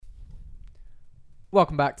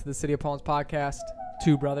Welcome back to the City of Palms podcast.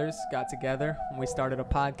 Two brothers got together and we started a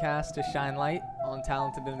podcast to shine light on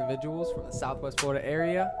talented individuals from the Southwest Florida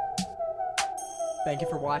area. Thank you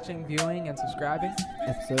for watching, viewing, and subscribing.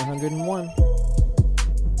 Episode 101.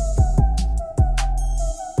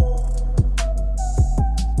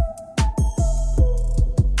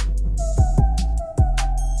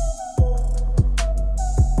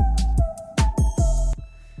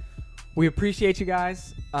 We appreciate you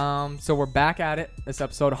guys. So we're back at it. This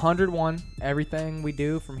episode 101. Everything we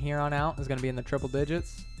do from here on out is going to be in the triple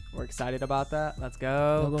digits. We're excited about that. Let's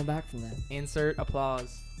go. No going back from that. Insert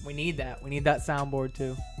applause. We need that. We need that soundboard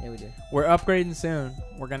too. Yeah, we do. We're upgrading soon.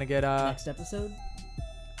 We're going to get Next episode?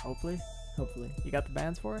 hopefully. Hopefully. You got the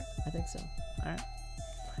bands for it? I think so. All right.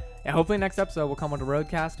 Yeah, hopefully next episode we'll come with a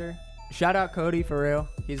Roadcaster. Shout out Cody for real.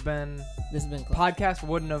 He's been This has been cool. podcast we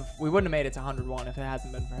wouldn't have made it to 101 if it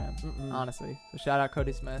hasn't been for him. Honestly. So shout out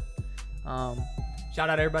Cody Smith. Shout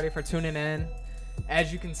out everybody for tuning in.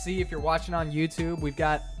 As you can see, if you're watching on YouTube, we've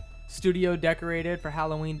got studio decorated for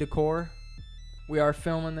Halloween decor. We are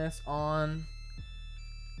filming this on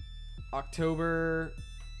October,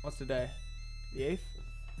 what's the day? The 8th?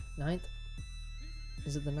 9th?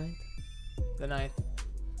 Is it the 9th? The 9th.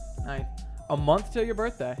 9th. A month till your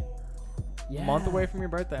birthday. Yeah. A month away from your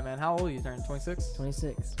birthday, man. How old are you turning? 26?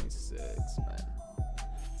 26. 26,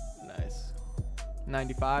 man. Nice.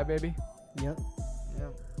 95, baby. Yep. Yeah.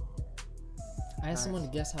 I asked Nice. someone to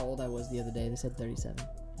guess how old I was the other day. They said 37.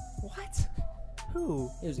 What?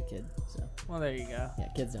 Who? It was a kid, so. Well, there you go. Yeah,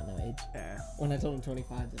 kids don't know age. Yeah. When I told them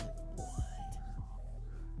 25, they're like, what?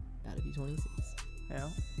 Gotta be 26. Yeah.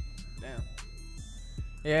 Damn.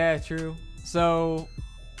 Yeah, true. So,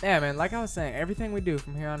 yeah, man, like I was saying, everything we do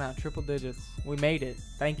from here on out, triple digits. We made it.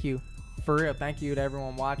 Thank you. For real, thank you to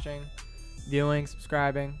everyone watching, viewing,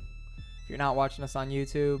 subscribing. If you're not watching us on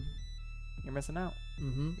YouTube, you're missing out.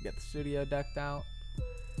 Mm-hmm. We got the studio decked out.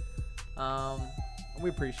 We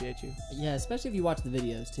appreciate you. Yeah, especially if you watch the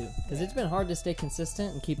videos, too. Because it's been hard to stay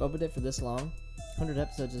consistent and keep up with it for this long. 100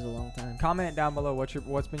 episodes is a long time. Comment down below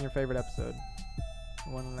what's been your favorite episode.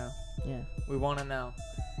 We want to know. Yeah. We want to know.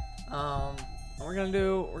 And we're gonna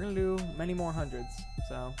do many more hundreds.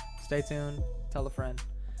 So stay tuned. Tell a friend.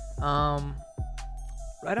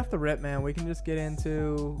 Right off the rip, man, we can just get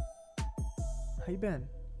into how you been.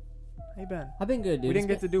 How you been? I've been good, dude. We didn't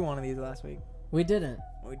get to do one of these last week. We didn't.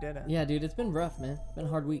 We didn't. Yeah, dude, it's been rough, man. It's been a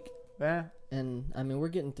hard week. Yeah. And I mean, we're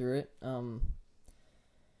getting through it.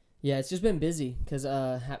 Yeah, it's just been busy because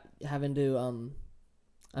having to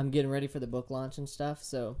I'm getting ready for the book launch and stuff.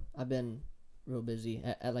 So I've been real busy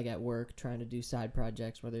at work trying to do side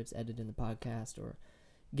projects, whether it's editing the podcast or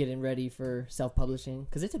getting ready for self-publishing.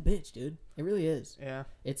 Because it's a bitch, dude. It really is. Yeah.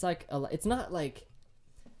 It's like it's not like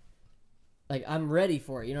I'm ready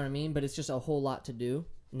for it. You know what I mean? But it's just a whole lot to do.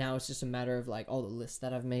 Now it's just a matter of like all the lists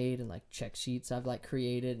that I've made and like check sheets I've like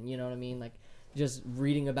created, and you know what I mean, like just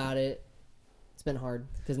reading about it. It's been hard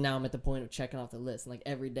because now I'm at the point of checking off the list, and like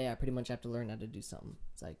every day I pretty much have to learn how to do something.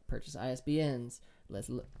 It's like purchase ISBNs,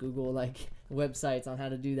 Google like websites on how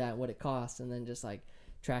to do that, what it costs, and then just like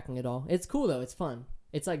tracking it all. It's cool though. It's fun.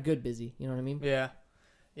 It's like good busy. You know what I mean? Yeah.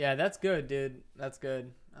 Yeah, that's good, dude. That's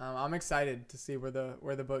good. I'm excited to see where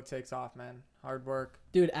the book takes off, man. Hard work.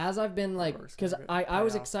 Dude, as I've been like, because I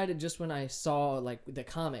was excited just when I saw like the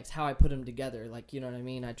comics, how I put them together. Like, you know what I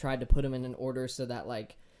mean? I tried to put them in an order so that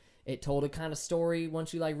like it told a kind of story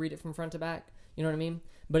once you like read it from front to back. You know what I mean?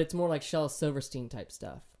 But it's more like Shel Silverstein type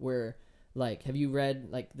stuff where like, have you read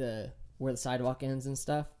like where the sidewalk ends and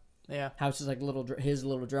stuff? Yeah. How it's just like his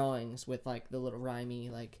little drawings with like the little rhymey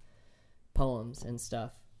like poems and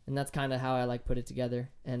stuff. And that's kind of how I like put it together.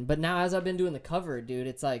 But now as I've been doing the cover, dude,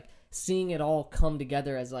 it's like seeing it all come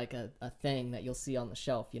together as like a thing that you'll see on the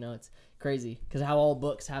shelf. You know, it's crazy because how all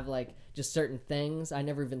books have like just certain things I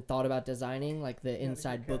never even thought about designing, like the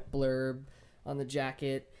inside book blurb on the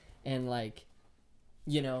jacket and like,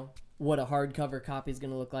 you know, what a hardcover copy is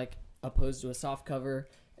going to look like opposed to a soft cover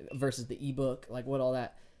versus the ebook, like what all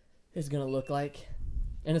that is going to look like.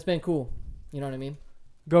 And it's been cool. You know what I mean?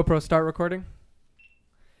 GoPro, start recording.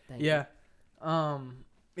 Thank Yeah.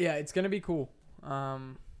 Yeah, it's going to be cool.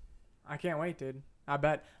 I can't wait, dude. I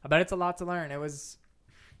bet it's a lot to learn. It's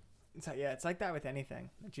like that with anything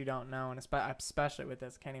that you don't know, and especially with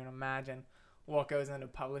this. Can't even imagine what goes into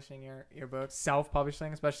publishing your book,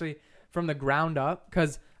 self-publishing, especially from the ground up.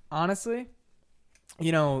 Because honestly,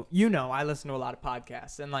 you know, I listen to a lot of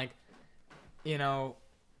podcasts, and like, you know,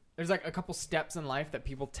 there's like a couple steps in life that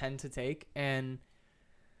people tend to take, and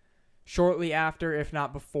shortly after, if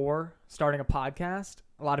not before, starting a podcast,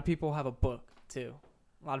 a lot of people have a book too.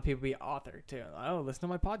 a lot of people be author too. Like, oh, listen to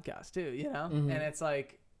my podcast too, you know? Mhm. And it's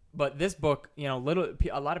like, but this book, you know,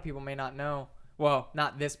 a lot of people may not know. Well,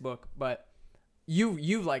 not this book, but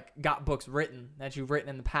you've like got books written that you've written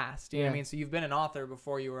in the past. You know what I Yeah. mean? So you've been an author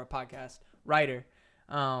before you were a podcast writer,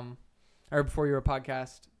 or before you were a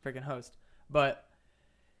podcast freaking host. But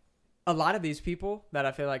a lot of these people that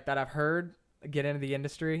I feel like that I've heard get into the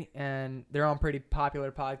industry and they're on pretty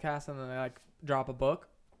popular podcasts and then they like drop a book.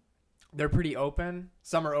 They're pretty open.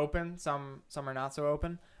 Some are open, some are not so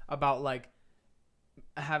open about like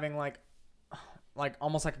having like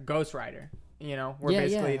almost like a ghostwriter, you know, where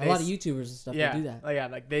basically a lot of YouTubers and stuff yeah, that do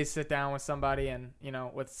that. like they sit down with somebody and, you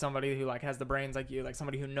know, with somebody who like has the brains like you, like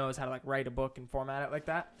somebody who knows how to like write a book and format it like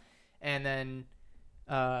that. And then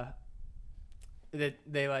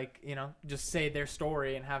they like, you know, just say their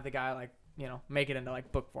story and have the guy like, you know, make it into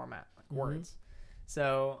like book format, like words.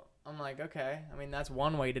 So I'm like, okay, I mean, that's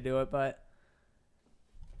one way to do it, but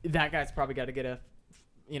that guy's probably got to get a,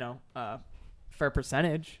 you know, fair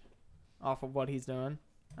percentage off of what he's doing.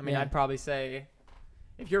 I mean, Yeah. I'd probably say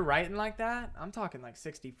if you're writing like that, I'm talking like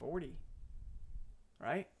 60-40,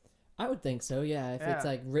 right? I would think so, yeah. If it's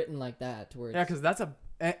Yeah. like written like that, to where it's, Yeah, because that's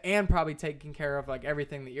and probably taking care of like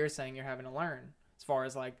everything that you're saying you're having to learn as far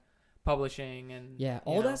as like publishing and yeah, you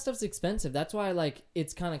all know. that stuff's expensive. That's why like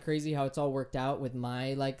it's kind of crazy how it's all worked out with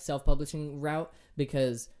my like self-publishing route,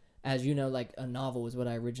 because as you know, like a novel was what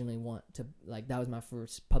I originally want to, like that was my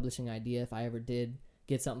first publishing idea if I ever did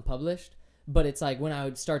get something published. But it's like when I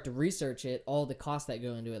would start to research it, all the costs that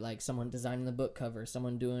go into it, like someone designing the book cover,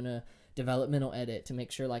 someone doing a developmental edit to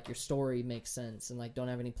make sure like your story makes sense and like don't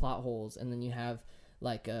have any plot holes, and then you have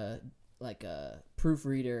like a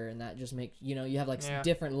proofreader, and that just makes, you know, you have like Yeah.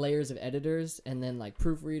 different layers of editors, and then like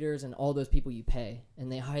proofreaders and all those people you pay,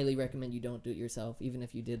 and they highly recommend you don't do it yourself, even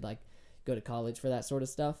if you did like go to college for that sort of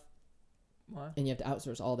stuff, What? and you have to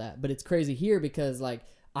outsource all that. But it's crazy here because like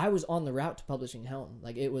I was on the route to publishing Helm,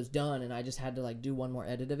 like it was done, and I just had to like do one more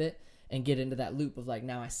edit of it and get into that loop of like,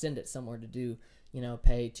 now I send it somewhere to do, you know,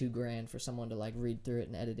 pay $2,000 for someone to like read through it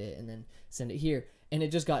and edit it and then send it here. And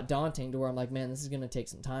it just got daunting to where I'm like, man, this is going to take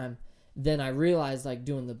some time. Then I realized like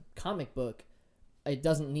doing the comic book, it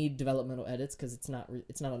doesn't need developmental edits because it's not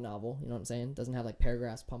a novel, you know what I'm saying? It doesn't have like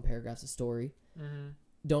paragraphs upon paragraphs of story. Mm-hmm.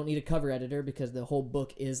 Don't need a cover editor because the whole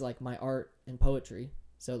book is like my art and poetry.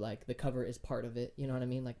 So like the cover is part of it, you know what I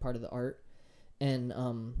mean? Like part of the art. And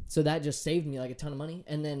so that just saved me like a ton of money.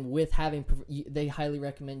 And then with having, they highly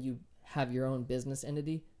recommend you have your own business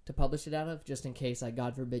entity to publish it out of, just in case, like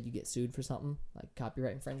God forbid you get sued for something like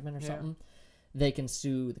copyright infringement or something. They can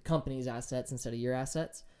sue the company's assets instead of your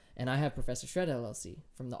assets. And I have Professor Shred LLC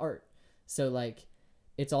from the art. So like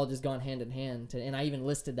it's all just gone hand in hand. And I even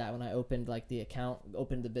listed that when I opened like the account,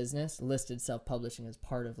 opened the business, listed self-publishing as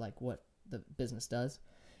part of like what the business does.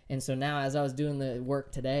 And so now as I was doing the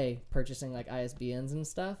work today, purchasing like ISBNs and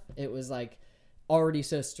stuff, it was like already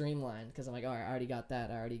so streamlined because I'm like, all right, I already got that.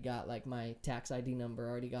 I already got like my tax ID number.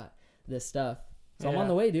 I already got this stuff. So I'm on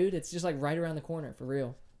the way, dude. It's just like right around the corner for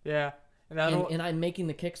real. Yeah. And I'm making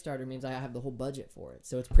the Kickstarter means I have the whole budget for it.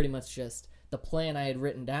 So it's pretty much just the plan I had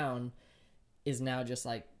written down is now just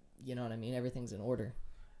like, you know what I mean? Everything's in order.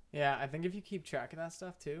 Yeah, I think if you keep track of that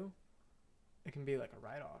stuff too, it can be like a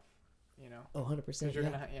write-off, you know? Oh, 100%. Because you're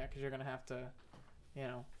gonna have to, you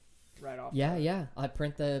know, write off. Yeah. I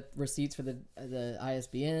print the receipts for the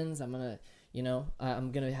ISBNs. I'm gonna, you know,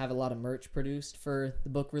 I'm gonna have a lot of merch produced for the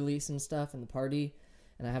book release and stuff and the party,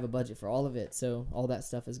 and I have a budget for all of it. So all that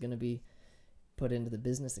stuff is gonna be put into the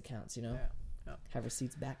business accounts, you know. Yeah. Have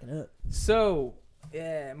receipts backing up. So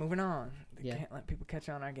yeah, moving on. Yeah. Can't let people catch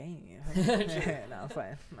on our game. No, I'm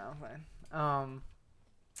playing.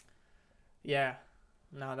 Yeah.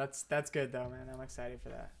 No, that's good though, man. I'm excited for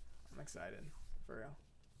that. I'm excited for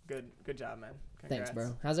real. Good job, man. Congrats. Thanks,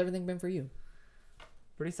 bro. How's everything been for you?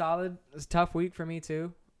 Pretty solid. It's a tough week for me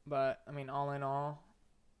too, but I mean, all in all,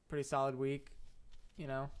 pretty solid week. You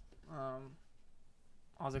know,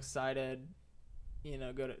 I was excited. You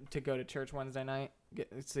know, go to church Wednesday night.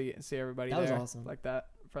 See everybody That there. was awesome. Like that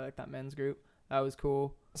for like that men's group. That was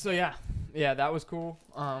cool. So yeah, that was cool.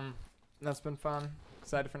 That's been fun.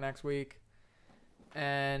 Excited for next week.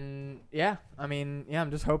 And yeah, I mean, yeah,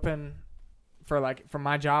 I'm just hoping for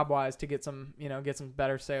my job wise to get some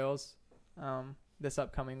better sales this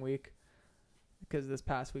upcoming week, because this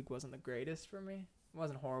past week wasn't the greatest for me. It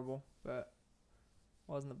wasn't horrible, but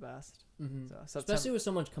wasn't the best. Mm-hmm. So Especially with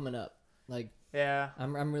so much coming up. Like, yeah,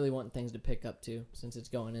 I'm really wanting things to pick up too, since it's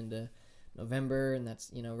going into November and that's,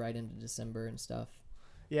 you know, right into December and stuff.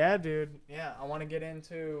 yeah, dude. Yeah, I want to get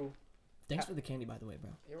into. Thanks for the candy, by the way,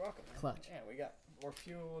 bro. You're welcome, man. Clutch. Yeah, We're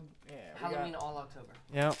fueled. Yeah. Halloween all October.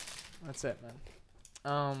 Yep. That's it,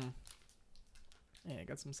 man. Yeah,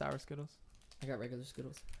 got some sour Skittles. I got regular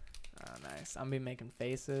Skittles. Oh, nice. I'm be making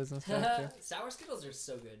faces and stuff too. Sour Skittles are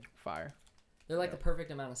so good. Fire. They're like Yep. the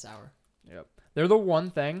perfect amount of sour. Yep. They're the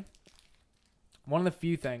one of the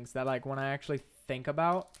few things that like when I actually think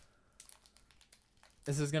about,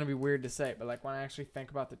 this is going to be weird to say, but like when I actually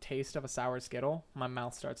think about the taste of a sour Skittle, my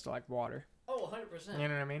mouth starts to like water. Oh, 100%. You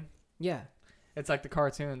know what I mean? Yeah. It's like the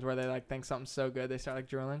cartoons where they like think something's so good they start like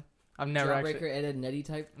drooling. I've never Jawbreaker actually. Ed, Edd n Eddy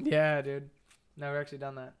type. Yeah, dude. Never actually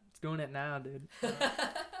done that. It's doing it now, dude.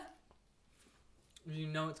 You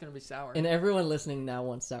know it's gonna be sour. And everyone listening now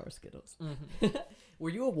wants sour Skittles. Mhm. Were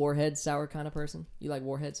you a Warhead sour kind of person? You like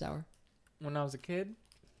Warhead sour? When I was a kid,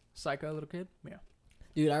 psycho little kid. Yeah.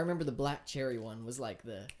 Dude, I remember the black cherry one was like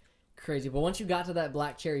the crazy. But once you got to that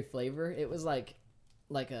black cherry flavor, it was like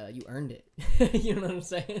you earned it. You know what I'm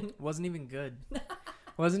saying? Wasn't even good.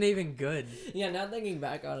 Wasn't even good. Yeah, now thinking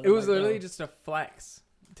back on it. It I'm was like, literally no. just a flex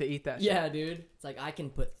to eat that. Yeah, dude. It's like I can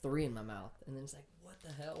put 3 in my mouth, and then it's like, what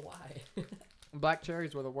the hell? Why? Shit. Black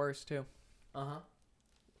cherries were the worst too.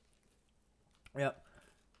 Yep.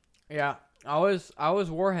 Yeah. I was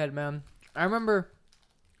Warhead, man. I remember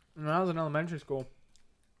when I was in elementary school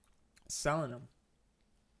selling them.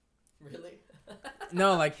 Really?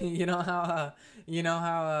 No, like you know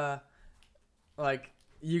how like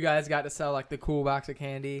you guys got to sell like the cool box of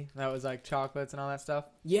candy that was like chocolates and all that stuff.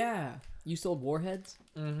 Yeah. You sold Warheads?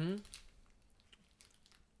 Mm-hmm.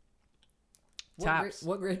 Taps.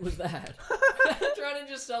 What grade was that? Trying to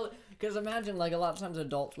just sell it. Because imagine, like, a lot of times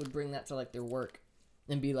adults would bring that to, like, their work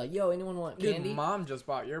and be like, yo, anyone want candy? Dude, Mom just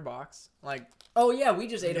bought your box. Like, Oh, yeah, we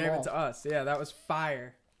just ate gave them it all. to us. Yeah, that was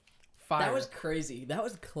fire. Fire. That was crazy. That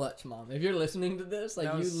was clutch, Mom. If you're listening to this, like,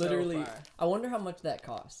 That you was so literally... fire. I wonder how much that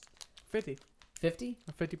cost. 50. 50?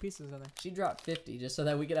 50 pieces, I think. She dropped 50 just so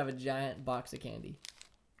that we could have a giant box of candy.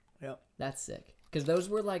 Yep. That's sick. Because those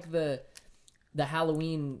were, like, the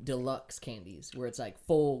Halloween deluxe candies where it's, like,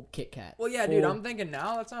 full Kit Kat. Well, yeah, dude, I'm thinking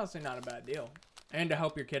now that's honestly not a bad deal. And to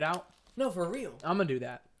help your kid out, No, for real. I'm going to do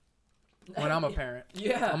that. When I'm a parent.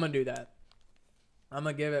 Yeah. I'm going to do that. I'm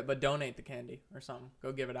going to give it, but donate the candy or something.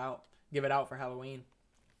 Go give it out. Give it out for Halloween.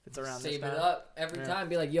 If it's around Save this time. it up every Yeah. time.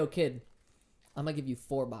 Be like, yo, kid, I'm going to give you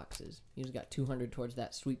 4 boxes. You just got 200 towards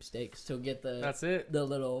that sweepstakes to get the That's it. the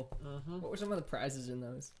little... Mm-hmm. What were some of the prizes in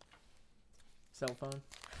those? Cell phone.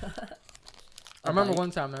 A I remember bike,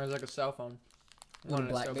 one time there was like a cell phone. little Wanted it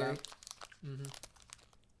so BlackBerry. bad. Mm-hmm.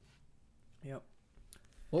 Yep.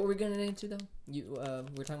 What were we getting into, though? You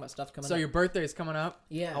we're talking about stuff coming So up. your birthday is coming up.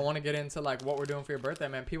 Yeah. I want to get into like what we're doing for your birthday,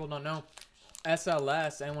 man. People don't know.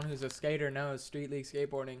 SLS, anyone who's a skater knows, Street League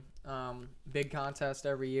Skateboarding. Big contest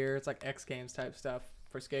every year. It's like X Games type stuff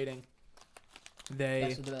for skating.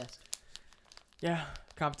 Best of the best. Yeah,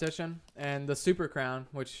 competition. And the Super Crown,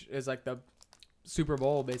 which is like the Super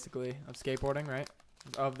Bowl basically of skateboarding, right?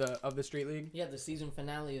 Of the Street League. Yeah, the season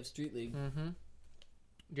finale of Street League. Mm-hmm.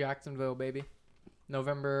 Jacksonville, baby.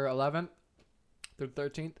 November 11th through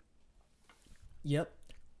 13th. Yep.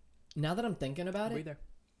 Now that I'm thinking about We'll be it,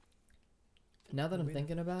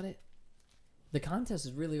 there. the contest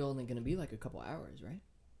is really only going to be like a couple hours, right?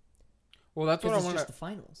 Well, that's what I Because it's want just to. the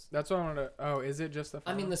finals. That's what I want to. Oh, is it just the?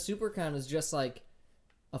 I mean, the Super Crown is just like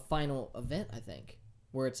a final event, I think,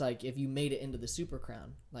 where it's like if you made it into the Super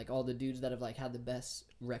Crown, like all the dudes that have like had the best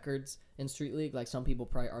records in Street League, like some people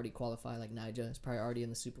probably already qualify, like Nija is probably already in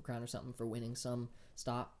the Super Crown or something for winning some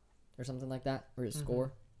stop or something like that, or his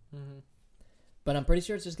score. Mm-hmm. But I'm pretty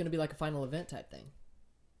sure it's just going to be like a final event type thing,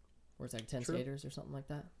 where it's like 10 True. skaters or something like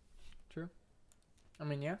that. True. I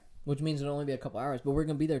mean, yeah. Which means it'll only be a couple hours, but we're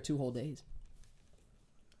going to be there 2 whole days.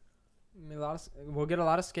 I mean, we'll get a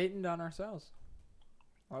lot of skating done ourselves.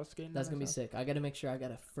 A lot of skating. That's done going to be ourselves. sick. I got to make sure I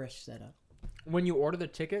got a fresh setup. When you order the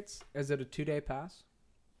tickets, is it a 2-day pass?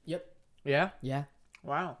 Yep. Yeah. Yeah.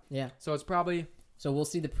 Wow. Yeah. So it's probably. So we'll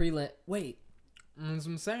see the pre-lit. Wait, That's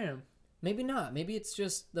what I'm saying. maybe not. Maybe it's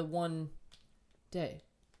just the 1 day.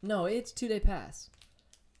 No, it's 2-day pass.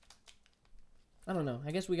 I don't know.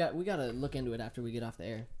 I guess we got to look into it after we get off the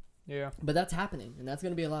air. Yeah, But that's happening, and that's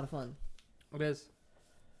going to be a lot of fun. it is.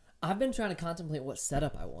 I've been trying to contemplate what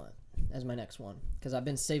setup I want as my next one, because I've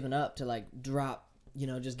been saving up to like drop,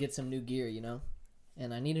 just get some new gear,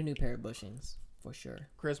 and I need a new pair of bushings for sure.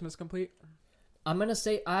 Christmas complete. I'm gonna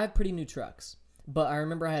say I have pretty new trucks, but I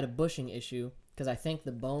remember I had a bushing issue because I think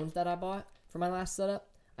the bones that I bought for my last setup,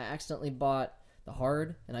 I accidentally bought the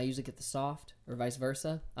hard and I usually get the soft, or vice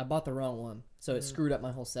versa. I bought the wrong one, so it screwed up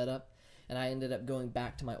my whole setup, and I ended up going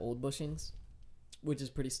back to my old bushings, which is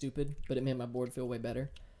pretty stupid, but it made my board feel way better.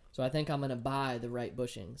 So I think I'm going to buy the right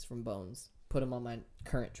bushings from Bones put them on my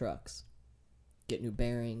current trucks, get new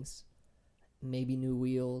bearings, maybe new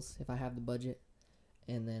wheels if I have the budget,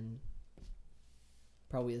 and then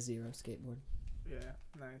probably a Zero skateboard. Yeah,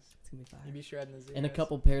 nice. It's gonna be fire. You be shredding the zeros. And a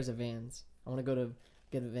couple pairs of Vans. I want to go to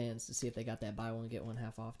get a Vans to see if they got that buy one get one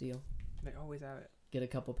half off deal. They always have it. Get a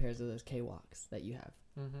couple pairs of those K-Walks that you have.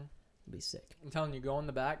 Mm-hmm. It'd be sick. I'm telling you, go in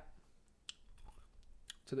the back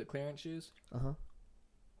to the clearance shoes. Uh-huh.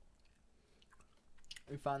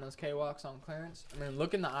 We find those K-Walks on clearance. I mean,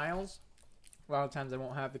 look in the aisles. A lot of times they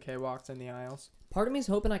won't have the K-Walks in the aisles. Part of me is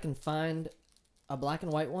hoping I can find a black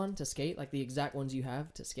and white one to skate, like the exact ones you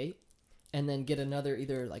have to skate, and then get another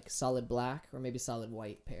either like solid black or maybe solid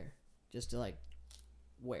white pair just to like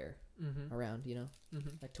wear around, you know,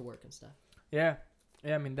 like to work and stuff. Yeah.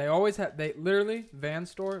 Yeah, I mean, they always have, they literally,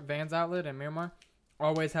 Vans Outlet in Miramar,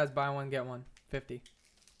 always has buy one, get one, 50.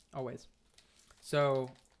 Always. So,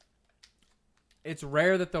 it's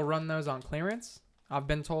rare that they'll run those on clearance. I've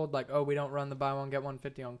been told, like, oh, we don't run the buy one, get one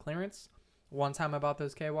 50 on clearance. One time I bought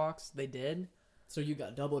those K-Walks, they did. So you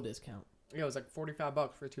got double discount. Yeah, it was like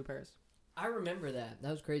 $45 for 2 pairs. I remember that. That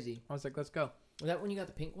was crazy. I was like, let's go. Was that when you got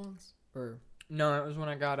the pink ones? Or No, that was when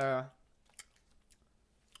I got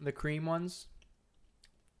the cream ones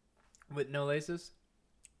with no laces,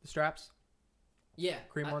 the straps, yeah,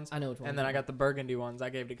 cream ones. I know which one. And then I got the burgundy ones I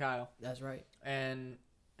gave to Kyle. That's right. And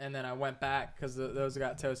then I went back because those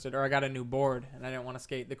got toasted, or I got a new board and I didn't want to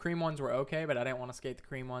skate. The cream ones were okay, but I didn't want to skate the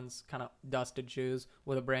cream ones, kind of dusted shoes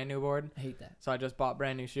with a brand new board. I hate that. So I just bought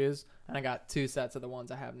brand new shoes, and I got 2 sets of the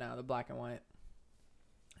ones I have now, the black and white.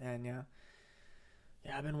 And yeah,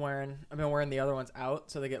 I've been wearing the other ones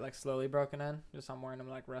out, so they get like slowly broken in. Just I'm wearing them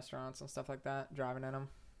like restaurants and stuff like that, driving in them.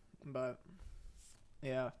 But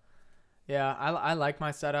yeah, I like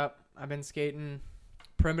my setup. I've been skating.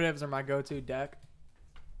 Primitives are my go-to deck,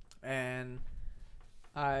 and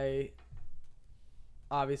I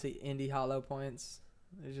obviously Indy hollow points.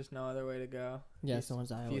 There's just no other way to go. Yeah, it's the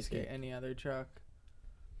ones I If you always skate get. any other truck,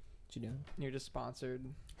 What you doing? you're just sponsored.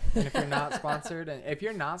 And if you're not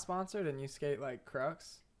sponsored, and you skate like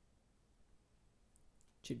Crux,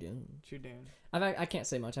 What you doing? what you doing? I can't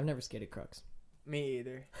say much. I've never skated Crux. Me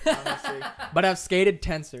either, honestly. But I've skated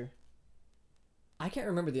Tensor, I can't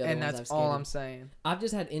remember the other and ones that's I've skated. all I'm saying. I've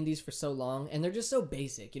just had Indies for so long, and they're just so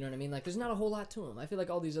basic. You know what I mean? Like, there's not a whole lot to them. I feel like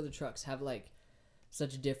all these other trucks have like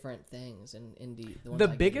such different things, and Indy. The, ones The I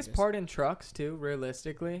get are biggest just- part in trucks, too,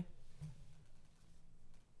 realistically,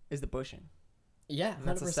 is the bushing. Yeah, And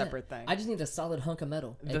that's 100%. a separate thing. I just need a solid hunk of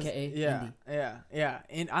metal, aka Indy. Yeah.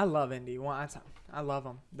 And I love Indy. I love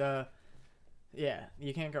them.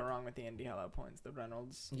 You can't go wrong with the Indy hollow points. The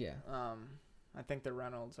Reynolds. Yeah. I think the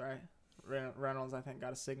Reynolds, right? Reynolds, I think,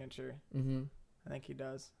 got a signature. Mm-hmm. I think he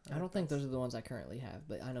does. I don't think those are the ones I currently have,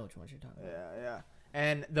 but I know which ones you're talking about. Yeah.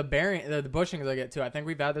 And the bearing, the bushings I get too. I think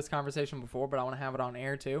we've had this conversation before, but I want to have it on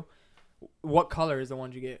air too. What color is the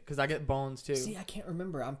ones you get? Because I get bones too. See, I can't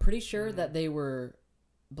remember. I'm pretty sure that they were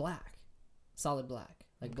black, solid black,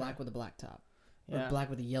 like black with a black top, or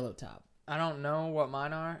black with a yellow top. I don't know what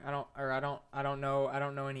mine are. I don't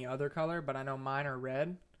know any other color, but I know mine are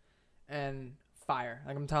red and fire.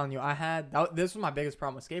 Like I'm telling you, this was my biggest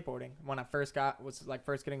problem with skateboarding when I first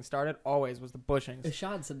getting started. Always was the bushings.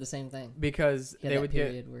 Ishad said the same thing. Because He had they that would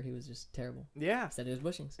period where he was just terrible. Yeah. He said it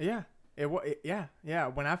was bushings. Yeah. Yeah.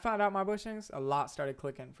 When I found out my bushings, a lot started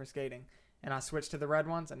clicking for skating, and I switched to the red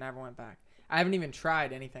ones and never went back. I haven't even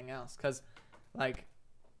tried anything else because, like,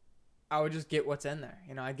 I would just get what's in there.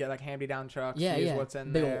 You know, I'd get like hand-me-down trucks. Use what's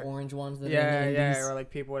in Big there. old orange ones. That Yeah. Or like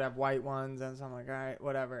people would have white ones, and so I'm like, all right,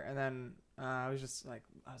 whatever. And then I was like,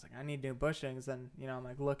 I need new bushings. And you know, I'm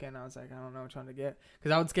like looking. I was like, I don't know which one to get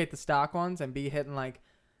because I would skate the stock ones and be hitting like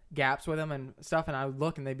gaps with them and stuff, and I would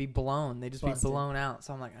look and they'd be blown. They'd just Busted. be blown out.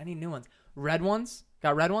 So I'm like, I need new ones. Red ones.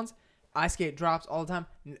 Got red ones. I skate drops all the time.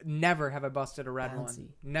 Never have I busted a red one. Bouncy.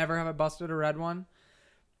 Never have I busted a red one.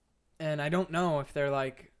 And I don't know if they're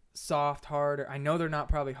like soft, hard, or I know they're not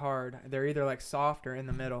probably hard. They're either like soft or in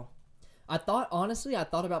the middle. I thought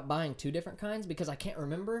about buying 2 different kinds because I can't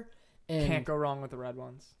remember. And Can't go wrong with the red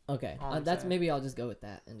ones. Okay, All I'm that's saying. maybe I'll just go with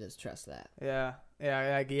that and just trust that. Yeah.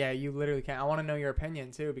 You literally can't. I want to know your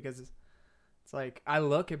opinion too because it's like I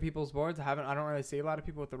look at people's boards. I don't really see a lot of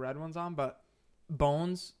people with the red ones on, but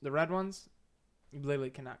bones, the red ones, you literally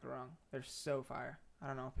cannot go wrong. They're so fire. I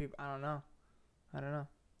don't know.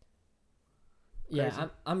 Yeah, Crazy.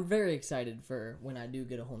 I'm very excited for when I do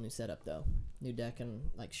get a whole new setup though, new deck and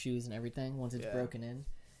like shoes and everything once it's broken in.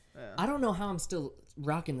 Yeah. I don't know how I'm still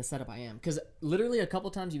rocking the setup I am because literally a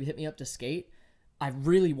couple times you hit me up to skate. I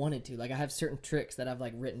really wanted to. Like I have certain tricks that I've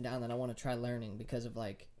like written down that I want to try learning because of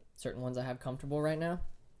like certain ones I have comfortable right now.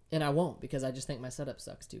 And I won't, because I just think my setup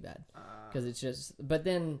sucks too bad. Because it's just, but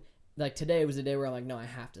then like today was a day where I'm like, no, I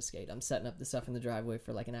have to skate. I'm setting up the stuff in the driveway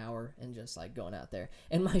for like an hour and just like going out there.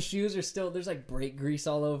 And my shoes are still, there's like brake grease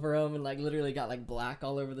all over them, and like literally got like black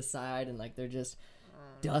all over the side, and like they're just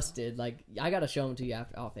dusted. Like I gotta show them to you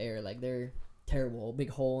off air. Like they're terrible, big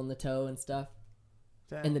hole in the toe and stuff.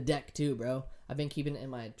 Damn. And the deck too, bro. I've been keeping it in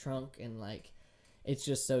my trunk, and like it's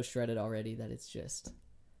just so shredded already that it's just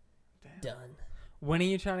done. When are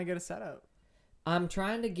you trying to get a setup? I'm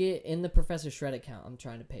trying to get in the Professor Shred account. I'm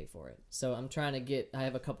trying to pay for it. So I'm trying to get, I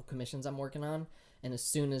have a couple commissions I'm working on, and as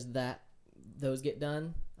soon as those get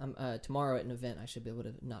done, tomorrow at an event I should be able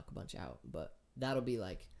to knock a bunch out. But that'll be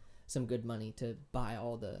like some good money to buy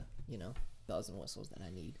all the, bells and whistles that I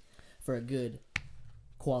need for a good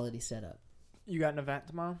quality setup. You got an event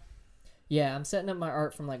tomorrow? Yeah, I'm setting up my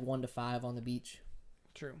art from like 1 to 5 on the beach.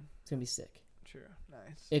 True. It's gonna be sick. True.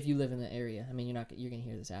 Nice. If you live in the area, I mean, you're gonna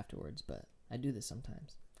hear this afterwards, but I do this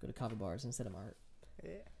sometimes. Go to cover bars instead of my art.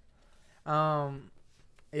 Yeah.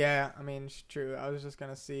 Yeah. I mean, it's true. I was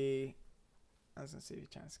gonna see if you're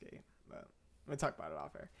trying to skate, but we'll talk about it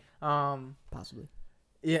off air. Possibly.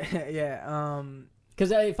 Yeah. Yeah.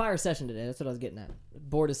 Because a fire session today. That's what I was getting at. The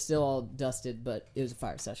board is still all dusted, but it was a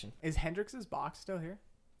fire session. Is Hendrix's box still here?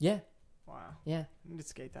 Yeah. Wow. Yeah. I need to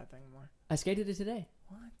skate that thing more. I skated it today.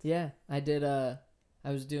 What? Yeah. I did. I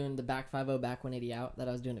was doing the back 5-0, back 180 out that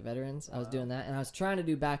I was doing at Veterans. I was doing that, and I was trying to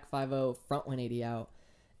do back 5-0, front 180 out.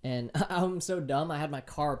 And I'm so dumb. I had my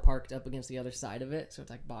car parked up against the other side of it, so it's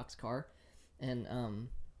like box car. And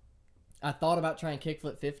I thought about trying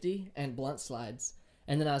kickflip 50 and blunt slides.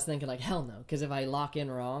 And then I was thinking, like, hell no, because if I lock in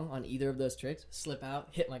wrong on either of those tricks, slip out,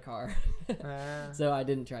 hit my car. So I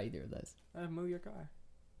didn't try either of those. Move your car.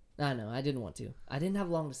 I know, I didn't want to. I didn't have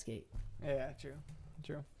long to skate. Yeah, true.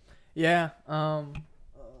 Yeah.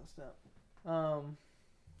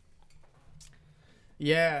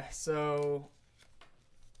 Yeah. So.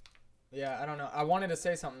 Yeah, I don't know. I wanted to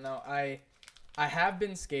say something though. I have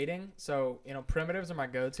been skating, so primitives are my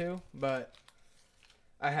go-to, but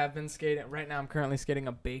I have been skating. Right now, I'm currently skating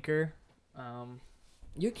a Baker.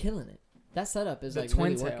 You're killing it. That setup is the like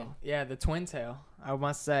twin really tail. working. Yeah, the twin tail. I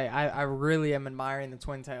must say, I really am admiring the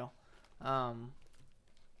twin tail.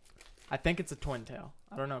 I think it's a twin tail.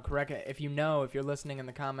 I don't know. Correct it if you're listening in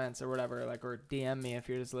the comments or whatever, like, or DM me if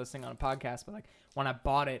you're just listening on a podcast. But like when I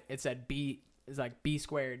bought it, it said B is like B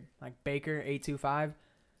squared, like Baker 825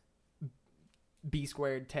 B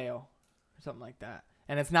squared tail or something like that.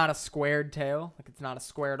 And it's not a squared tail, like it's not a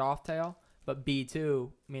squared off tail, but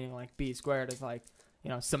B2 meaning like B squared is like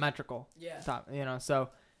symmetrical. Yeah. Top, so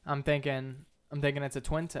I'm thinking it's a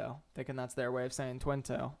twin tail. Thinking that's their way of saying twin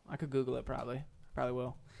tail. I could Google it probably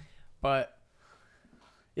will. But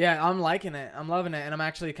yeah, I'm liking it. I'm loving it. And I'm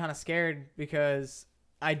actually kind of scared because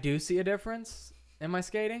I do see a difference in my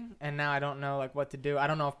skating. And now I don't know like what to do. I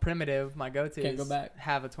don't know if primitive, my go-to, Can't go back.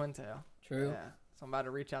 have a twin tail. True. Yeah. So I'm about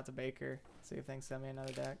to reach out to Baker, see if they can send me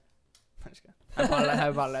another deck. I'm just kidding. I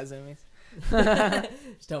bought it at Zoomies.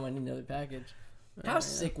 Just tell them I need another package. How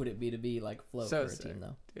sick would it be to be like float So for a sick. team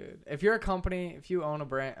though? Dude, if you're a company, if you own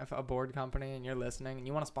a board company and you're listening and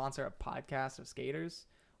you want to sponsor a podcast of skaters,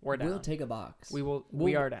 we're down. We'll take a box.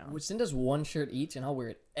 We are down. Send us one shirt each, and I'll wear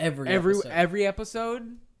it every episode. Every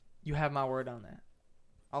episode, you have my word on that.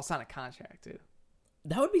 I'll sign a contract too.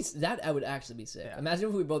 That would actually be sick. Yeah. Imagine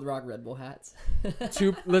if we both rock Red Bull hats.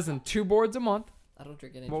 2 boards a month. I don't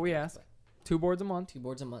drink any. What we asked. 2 boards a month 2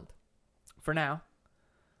 boards a month. for now.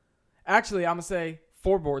 Actually, I'm gonna say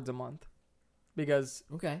 4 boards a month because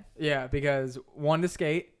Okay. because 1 to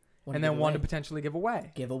skate and then 1 to potentially give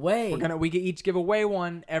away. Giveaway. We can each give away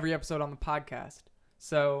 1 every episode on the podcast.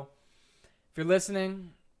 So if you're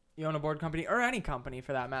listening, you own a board company or any company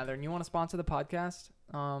for that matter, and you want to sponsor the podcast,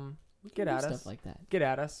 get at us. Stuff like that. Get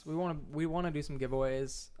at us. We want to do some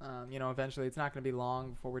giveaways. Eventually it's not going to be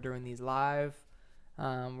long before we're doing these live.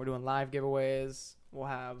 We're doing live giveaways. We'll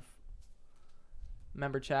have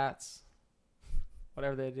member chats.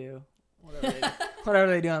 Whatever they do. Whatever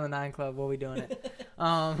they do on the 9 Club, we'll be doing it.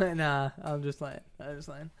 I'm just playing.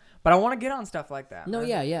 But I want to get on stuff like that. No,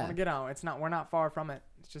 man. yeah. I want to get on. We're not far from it.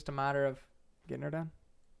 It's just a matter of getting her done.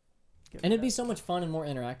 And it'd be so much fun and more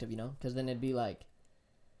interactive, because then it'd be like,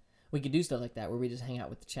 we could do stuff like that where we just hang out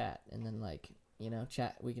with the chat and then like,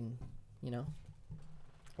 chat. We can,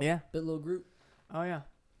 Yeah. build a little group. Oh yeah.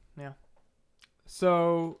 Yeah.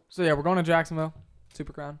 So yeah, we're going to Jacksonville,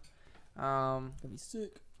 Super Crown. That'd be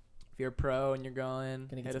sick. If you're a pro and you're going,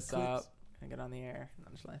 Gonna get hit us some clips. up and get on the air.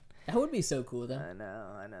 I'm just like, That would be so cool, though. I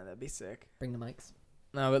know, that'd be sick. Bring the mics.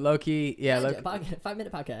 No, but low key, yeah,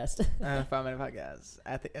 5-minute podcast. 5-minute podcast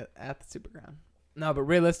at the Super Crown. No, but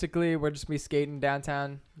realistically, we're just gonna be skating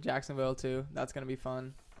downtown Jacksonville too. That's gonna be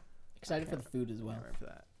fun. Excited for the food as well. Can't wait for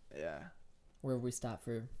that. Yeah. Where we stop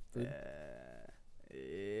for food.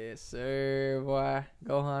 Yes, sir, boy.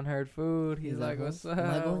 Gohan heard food. He's like, "Huh? "What's up? Am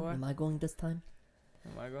I going? boy? Am I going this time?"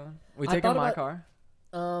 Am I going? We I taking thought my about-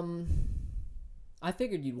 car. I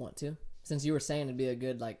figured you'd want to, since you were saying it'd be a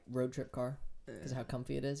good like road trip car because of how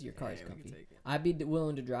comfy it is. Your car is we can comfy. take it. I'd be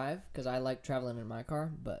willing to drive because I like traveling in my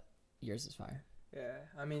car, but yours is fire. Yeah,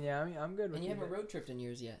 I mean, I'm good with. And you haven't either. road tripped in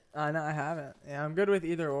years yet. No, I haven't. Yeah, I'm good with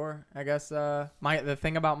either or. I guess the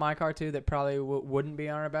thing about my car too that probably wouldn't be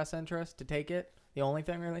in our best interest to take it. The only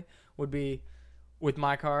thing really would be with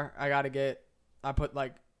my car. I put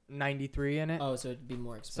like 93 in it. Oh, so it'd be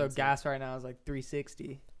more So expensive. gas right now is like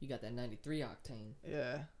 360. You got that 93 octane.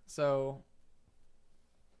 Yeah. So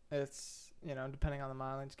it's, depending on the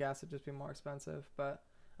mileage, gas would just be more expensive. But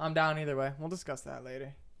I'm down either way. We'll discuss that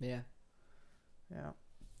later. Yeah. Yeah.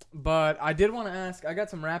 But I did want to ask, I got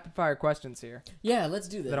some rapid fire questions here Yeah, let's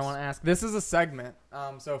do this. that I want to ask. This is a segment.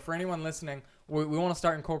 So for anyone listening, we want to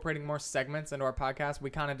start incorporating more segments into our podcast. We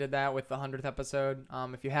kind of did that with the 100th episode.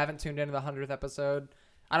 If you haven't tuned into the 100th episode,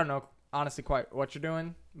 I don't know honestly quite what you're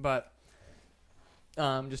doing, but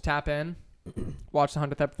just tap in, watch the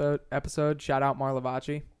 100th episode. Shout out Marla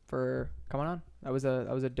Vacci for coming on. That was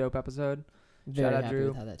a dope episode. Very Shout out happy Drew.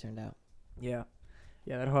 with how that turned out. Yeah,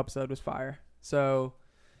 that whole episode was fire. So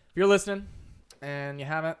if you're listening and you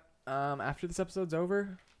haven't, after this episode's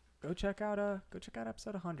over, go check out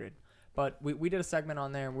episode 100. But we did a segment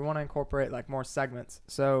on there. We want to incorporate like more segments.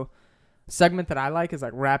 So segment that I like is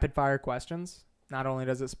like rapid fire questions. Not only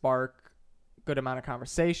does it spark good amount of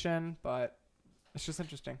conversation, but it's just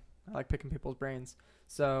interesting. I like picking people's brains.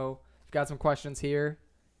 So I've got some questions here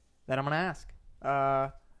that I'm gonna ask.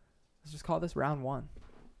 Let's just call this round 1.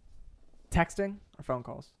 Texting or phone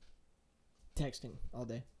calls? Texting all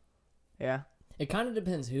day. Yeah. It kind of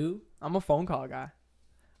depends who. I'm a phone call guy.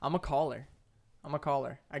 I'm a caller.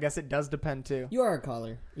 I guess it does depend too. You are a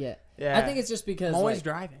caller. Yeah. Yeah. I think it's just because I'm always like,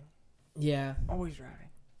 driving. Yeah. Always driving.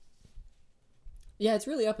 Yeah, it's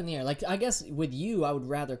really up in the air. Like I guess with you, I would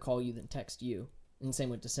rather call you than text you. And same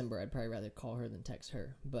with December, I'd probably rather call her than text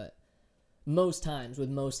her. But most times with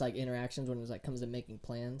most like interactions when it was like comes to making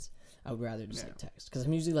plans, I would rather just like text because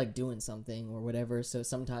I'm usually like doing something or whatever. So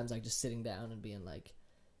sometimes like just sitting down and being like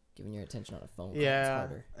giving your attention on a phone call is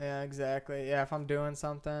harder. Yeah, exactly. Yeah, if I'm doing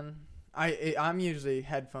something, I'm usually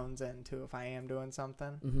headphones in too. If I am doing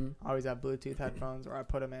something, Mm-hmm. I always have Bluetooth headphones, or I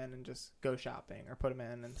put them in and just go shopping, or put them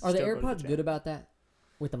in and. Are the still go to AirPods gym. good about that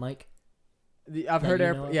with the mic? I've heard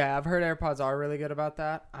you know of? I've heard AirPods are really good about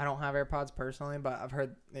that. I don't have AirPods personally, but I've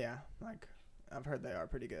heard I've heard they are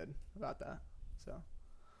pretty good about that. So,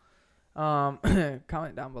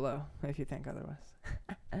 comment down below if you think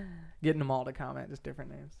otherwise. Getting them all to comment, just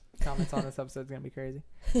different names. Comments on this episode is gonna be crazy.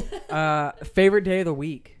 Favorite day of the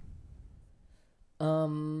week?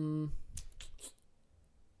 I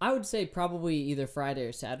would say probably either Friday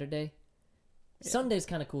or Saturday. Yeah. Sunday's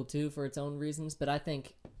kind of cool too for its own reasons, but I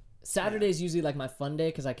think Saturday's usually like my fun day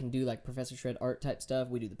because I can do like Professor Shred art type stuff.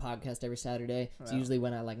 We do the podcast every Saturday. It's Wow. usually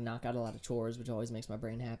when I like knock out a lot of chores, which always makes my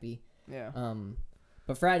brain happy. Yeah.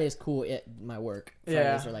 But Friday's cool at my work.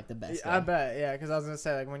 Fridays are like the best. I day. bet. Yeah, because I was gonna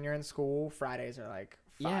say like when you're in school, Fridays are like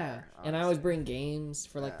fire, Yeah, and I honestly. always bring games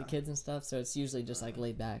for like the Yeah. kids and stuff, so it's usually just like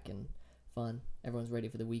laid back and fun. Everyone's ready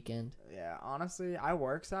for the weekend. Yeah, honestly, I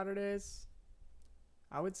work Saturdays.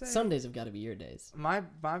 I would say Sundays have got to be your days. my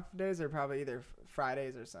days are probably either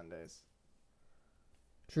Fridays or Sundays.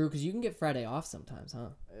 True, because you can get Friday off sometimes, huh?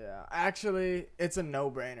 Yeah, actually, it's a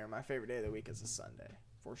no-brainer. My favorite day of the week is a Sunday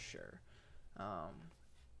for sure.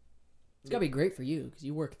 It's got to be great for you because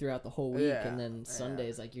you work throughout the whole week, Yeah, and then yeah. Sunday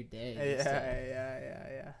is like your day. Yeah, just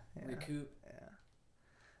to yeah. recoup.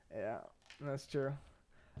 Yeah, that's true.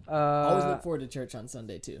 Always look forward to church on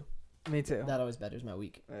Sunday too. Me too. That always betters my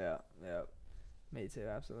week. Yeah. Me too,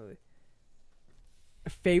 absolutely.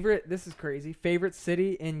 Favorite, this is crazy. Favorite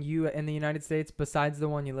city in the United States besides the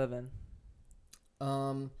one you live in?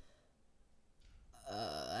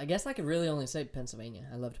 I guess I could really only say Pennsylvania.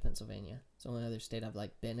 I loved Pennsylvania. It's the only other state I've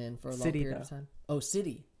like been in for a long City, period of time. Oh,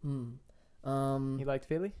 city. You liked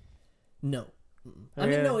Philly? No. Oh, I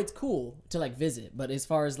mean, yeah. no, it's cool to like visit, but as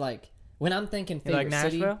far as like when I'm thinking You favorite like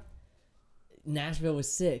city, Nashville? Nashville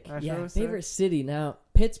was sick. Nashville was favorite city. Now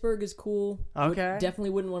Pittsburgh is cool. Okay.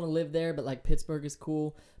 Definitely wouldn't want to live there, but like Pittsburgh is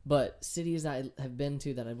cool. But cities I have been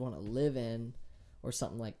to that I'd want to live in, or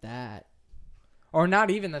something like that. Or not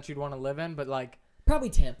even that you'd want to live in, but like Probably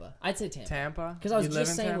Tampa. I'd say Tampa. Tampa? Because I was You live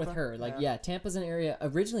just in saying with Tampa? her, like, yeah, Tampa's an area.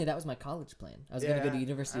 Originally, that was my college plan. I was going to go to Yeah,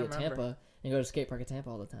 University I of remember. Tampa, and go to skate park at Tampa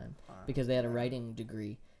all the time because they had a writing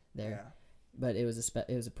degree there. Yeah. But it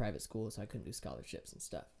was a private school, so I couldn't do scholarships and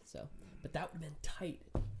stuff. So, but that would have been tight.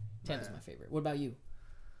 Tampa's my favorite. What about you?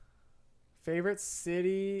 Favorite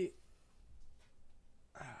city?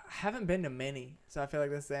 I haven't been to many, so I feel like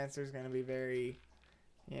this answer is going to be very,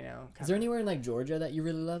 Is there anywhere in like Georgia that you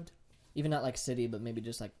really loved? Even not like city, but maybe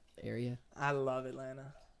just like area. I love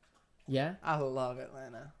Atlanta. Yeah? I love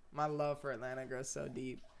Atlanta. My love for Atlanta goes so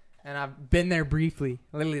deep. And I've been there briefly.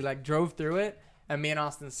 Literally, like, drove through it. And me and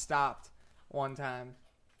Austin stopped one time.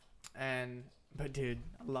 But, dude,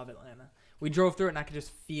 I love Atlanta. We drove through it, and I could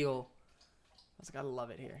just feel. I was like, I love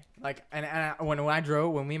it here. Like, when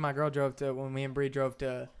me and my girl drove to, when me and Bree drove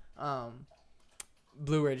to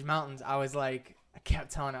Blue Ridge Mountains, I was like, I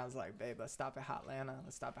kept telling her, I was like, babe, let's stop at Hotlanta.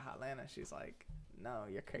 Let's stop at Hotlanta. She's like, no,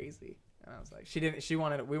 you're crazy. And I was like,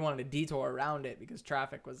 we wanted a detour around it because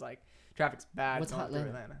traffic's bad. What's going through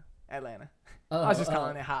Hotlanta? Atlanta. Oh, I was just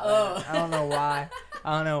calling it Hotlanta. I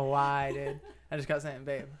don't know why, dude. I just kept saying,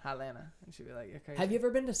 babe, Hotlanta. And she'd be like, you're crazy. Have you ever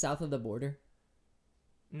been to south of the border?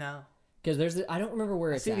 No. Because I don't remember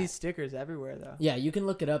where I it's see at. these stickers everywhere, though. Yeah, you can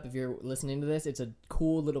look it up if you're listening to this. It's a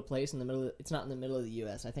cool little place in the middle. It's not in the middle of the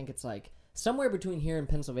U.S. I think it's like somewhere between here in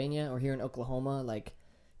Pennsylvania or here in Oklahoma, like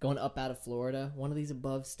going up out of Florida. One of these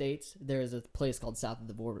above states. There is a place called south of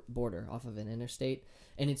the border off of an interstate.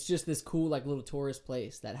 And it's just this cool like little tourist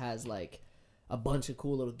place that has like a bunch of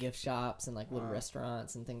cool little gift shops and like little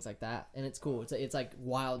restaurants and things like that. And it's cool. It's like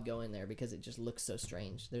wild going there because it just looks so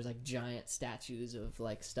strange. There's like giant statues of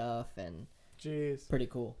like stuff and Jeez. pretty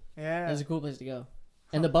cool. Yeah. It's a cool place to go.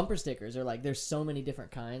 And the bumper stickers are like, there's so many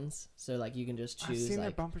different kinds. So like you can just choose. I've seen like,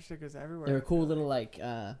 their bumper stickers everywhere. they're a cool little like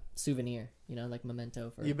souvenir, like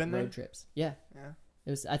memento for You been road there? trips. Yeah. Yeah.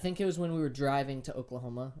 I think it was when we were driving to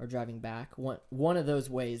Oklahoma or driving back. One of those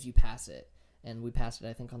ways you pass it. And we passed it,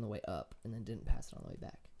 I think, on the way up, and then didn't pass it on the way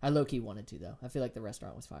back. I low-key wanted to, though. I feel like the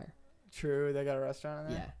restaurant was fire. True. They got a restaurant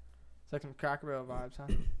in there? Yeah. It's like some Cracker Barrel vibes, huh?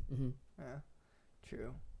 Mm-hmm. Yeah.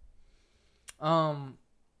 True.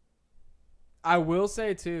 I will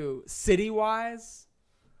say, too, city-wise.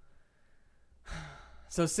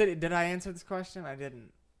 So, did I answer this question? I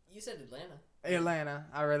didn't. You said Atlanta. Atlanta.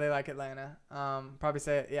 I really like Atlanta. I would probably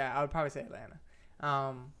say Atlanta.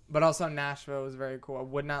 But also Nashville was very cool. I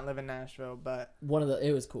would not live in Nashville, but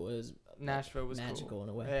It was cool. It was Nashville was magical cool. in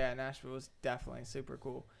a way. Yeah, Nashville was definitely super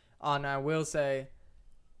cool. And I will say,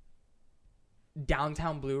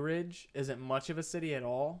 downtown Blue Ridge isn't much of a city at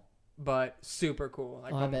all, but super cool.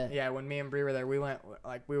 Like I bet. Yeah, when me and Bree were there, we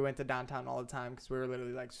went to downtown all the time because we were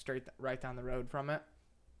literally like right down the road from it.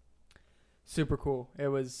 Super cool. It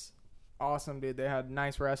was awesome, dude. They had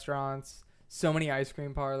nice restaurants, so many ice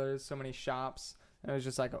cream parlors, so many shops. It was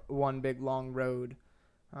just like one big long road.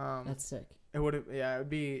 That's sick. It'd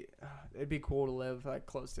be cool to live like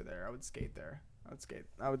close to there. I would skate there.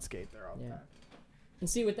 I would skate there all the time. And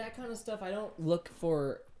see, with that kind of stuff, I don't look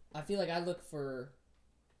for. I feel like I look for,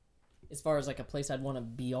 as far as like a place I'd want to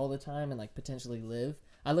be all the time and like potentially live.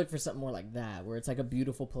 I look for something more like that, where it's like a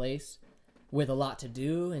beautiful place with a lot to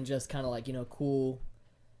do and just kind of like cool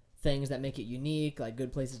things that make it unique, like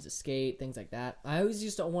good places to skate, things like that. I always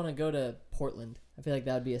used to want to go to Portland. I feel like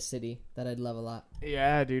that would be a city that I'd love a lot.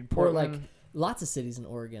 Yeah, dude. Portland. Or like lots of cities in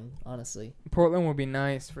Oregon, honestly. Portland would be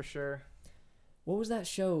nice for sure. What was that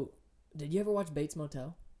show? Did you ever watch Bates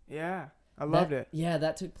Motel? Yeah, I loved it. Yeah,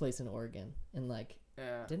 that took place in Oregon. And like,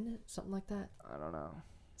 yeah, didn't it? Something like that? I don't know.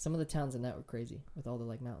 Some of the towns in that were crazy with all the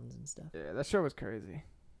like mountains and stuff. Yeah, that show was crazy.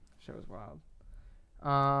 That show was wild.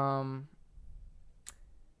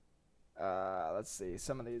 Let's see.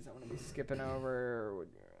 Some of these I'm gonna be skipping over.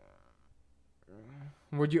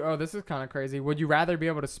 Would you? Oh, this is kind of crazy. Would you rather be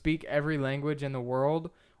able to speak every language in the world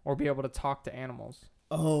or be able to talk to animals?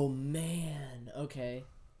 Oh man. Okay.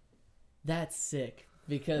 That's sick.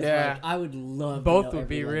 Because Yeah. like I would love Both to know would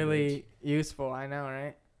be every really language. useful. I know,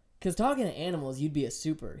 right? Because talking to animals, you'd be a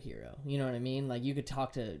superhero. You know what I mean? Like you'd be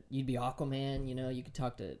Aquaman. You could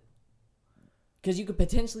talk to. Because you could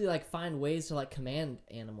potentially like find ways to like command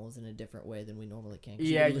animals in a different way than we normally can.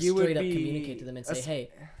 Yeah, you would straight up communicate to them and say, "Hey,"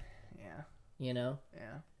 yeah, Yeah.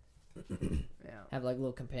 yeah. Have like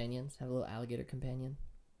little companions. Have a little alligator companion.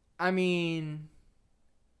 I mean,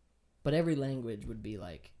 but every language would be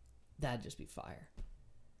like, that'd just be fire.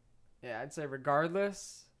 Yeah, I'd say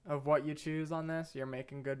regardless of what you choose on this, you're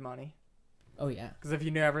making good money. Oh yeah. Because if you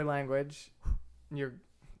knew every language,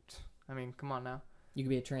 come on now. You could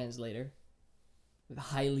be a translator.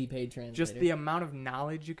 highly paid translator. Just the amount of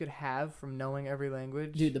knowledge you could have from knowing every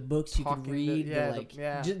language. Dude, the books you could talking to- read, yeah, the, like,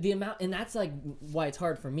 yeah. the amount, and that's like why it's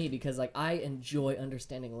hard for me because like I enjoy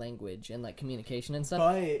understanding language and like communication and stuff,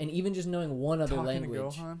 But and even just knowing one other talking to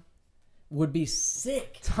language Gohan, would be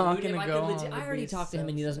sick. Talking Dude, if to I could Gohan legit- I would already be talked to him so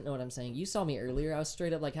and he sick. doesn't know what I'm saying. You saw me earlier. I was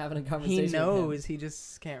straight up like having a conversation. he with him. knows. He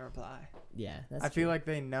just can't reply. Yeah, that's I feel true. like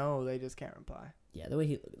they know. They just can't reply. Yeah, the way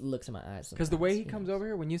he looks in my eyes. Because the way he sometimes, comes knows. over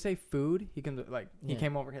here, when you say food, he comes like he Yeah.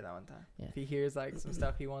 came over here that one time. Yeah. If he hears like some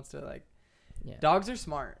stuff, he wants to like. Yeah. Dogs are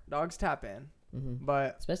smart. Dogs tap in, Mm-hmm.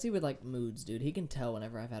 but Especially with like moods, dude. He can tell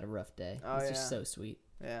whenever I've had a rough day. Oh, It's just yeah. so sweet.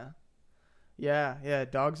 yeah.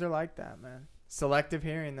 Dogs are like that, man. Selective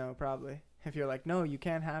hearing though, probably. If you're like, no, you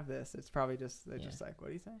can't have this, it's probably just they're Yeah. just like, what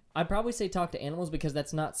do you say? I'd probably say talk to animals because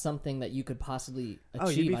that's not something that you could possibly achieve. Oh,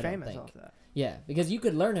 you'd be I don't famous think. off that. Yeah, because you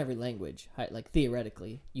could learn every language. Like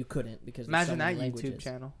theoretically, you couldn't because there's so Imagine that many YouTube languages.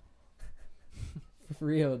 channel. For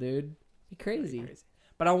real, dude. Be Pretty crazy.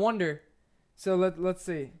 But I wonder. So let's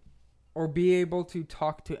see, or be able to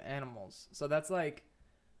talk to animals. So that's like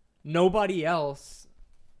nobody else.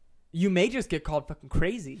 You may just get called fucking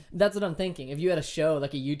crazy. That's what I'm thinking. If you had a show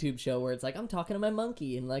like a YouTube show where it's like I'm talking to my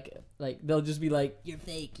monkey and like they'll just be like you're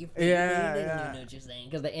fake, you're fake. Yeah, you yeah. don't know what you're saying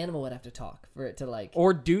because the animal would have to talk for it to like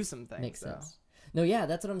Or do some things. make though. sense. No, yeah,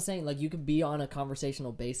 that's what I'm saying. Like you could be on a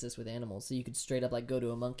conversational basis with animals, so you could straight up like go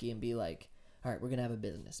to a monkey and be like, "All right, we're gonna have a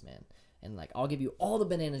business, man, and like I'll give you all the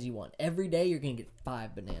bananas you want every day. You're gonna get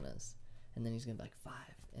 5 bananas," and then he's gonna be like 5,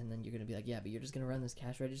 and then you're gonna be like, "Yeah, but you're just gonna run this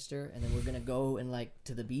cash register, and then we're gonna go and like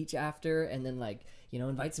to the beach after, and then like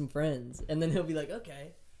invite some friends," and then he'll be like,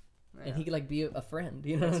 "Okay," Yeah. and he could like be a friend.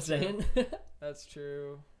 You know That's what I'm saying? That's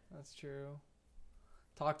true. That's true.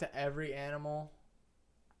 Talk to every animal.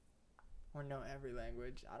 Or know every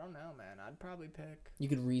language. I don't know, man. I'd probably pick. You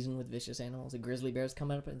could reason with vicious animals. A grizzly bear's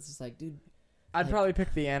coming up, and it's just like, dude, I'd Like, probably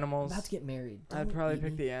pick the I'm animals. about to get married. I'd Don't probably eat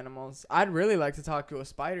pick me. the animals. I'd really like to talk to a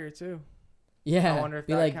spider too. Yeah, I wonder if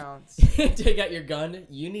be that like, counts. take out your gun.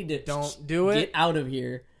 You need to Don't do it. Get out of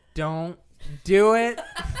here. Don't do it.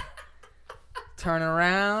 Turn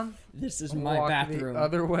around. This is my walk bathroom. the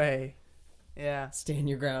other way. Yeah. Stand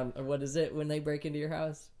your ground. Or what is it when they break into your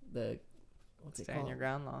house? What's it Stand called? your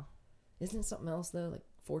ground law. Isn't it something else though, like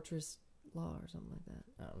fortress law or something like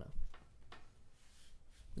that? I don't know.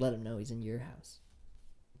 Let him know he's in your house.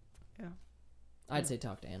 Yeah. I'd say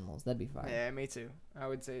talk to animals. That'd be fine. Yeah, me too. I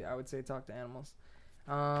would say talk to animals.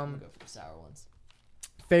 I'm gonna go for the sour ones.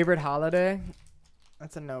 Favorite holiday?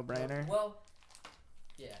 That's a no-brainer. Well,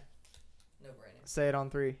 yeah, no brainer. Say it on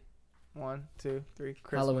 3. 1, 2, 3.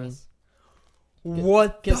 Christmas. Halloween.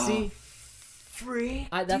 What the 'Cause see, freak?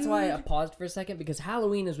 that's why I dude? paused for a second because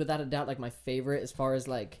Halloween is without a doubt like my favorite as far as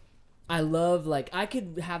like I love like I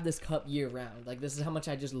could have this cup year round. Like this is how much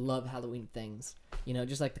I just love Halloween things.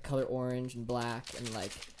 Just like the color orange and black and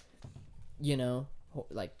like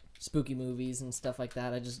like spooky movies and stuff like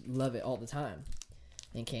that. I just love it all the time.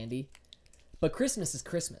 And candy. But Christmas is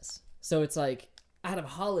Christmas. So it's like out of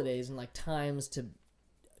holidays and like times to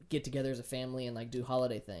get together as a family and like do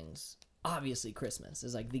holiday things. Obviously Christmas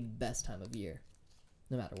is like the best time of year.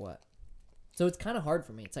 No matter what. So it's kind of hard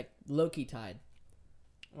for me. It's like low-key tied.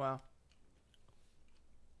 Wow.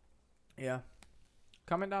 Yeah.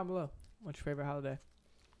 Comment down below. What's your favorite holiday?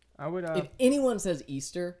 I would. If anyone says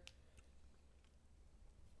Easter,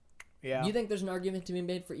 Yeah. you think there's an argument to be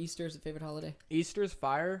made for Easter as a favorite holiday? Easter's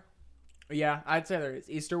fire. Yeah, I'd say there is.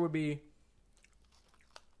 Easter would be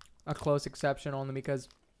a close exception only because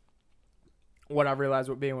what I've realized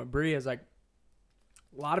with being with Bree is like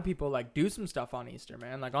a lot of people like do some stuff on Easter,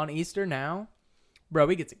 man. Like on Easter now, bro,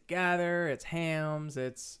 we get together. It's hams.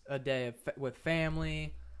 It's a day of with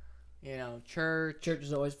family. Church. Church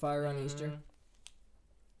is always fire on Easter.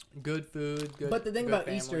 Mhm. Good food. Good. But the thing good about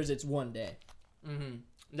family. Easter is it's one day. Mm-hmm.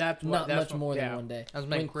 That's Not that's much more than one day. I was When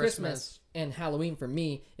making Christmas and Halloween for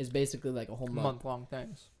me is basically like a whole month. month-long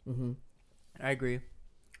things. Mm-hmm. I agree.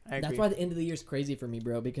 That's why the end of the year is crazy for me,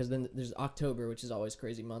 bro. Because then there's October, which is always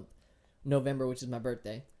crazy month. November, which is my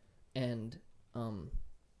birthday, and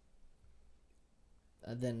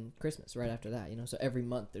then Christmas right after that. So every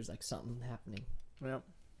month there's like something happening. Yep.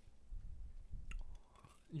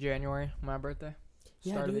 January, my birthday.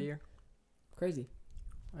 Yeah, Start of the dude. year. Crazy.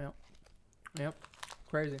 Yep.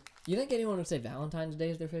 Crazy. You think anyone would say Valentine's Day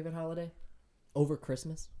is their favorite holiday over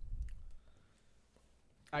Christmas?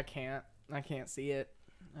 I can't see it.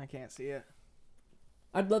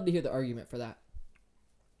 I'd love to hear the argument for that.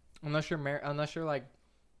 Unless you're like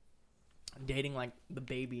dating like the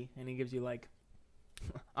baby and he gives you like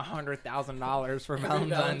 $100,000 for Every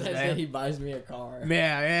Valentine's Day. he buys me a car.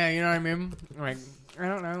 Yeah, you know what I mean? Like, I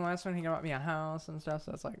don't know. Last one he got me a house and stuff,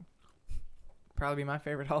 so it's like probably be my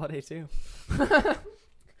favorite holiday too.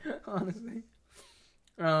 Honestly.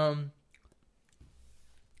 How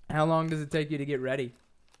long does it take you to get ready?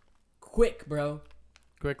 Quick, bro.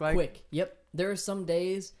 Quick, like? Quick. Yep. There are some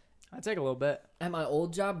days I take a little bit. at my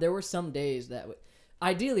old job. There were some days that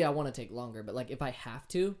ideally I want to take longer, but like if I have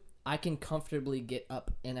to, I can comfortably get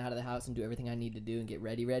up and out of the house and do everything I need to do and get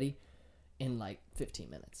ready in like 15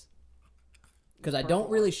 minutes. Because I don't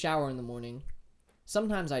really shower in the morning.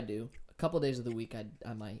 Sometimes I do. A couple days of the week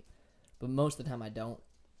I might, but most of the time I don't.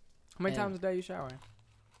 How many times a day you shower?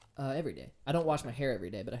 Every day. I don't wash my hair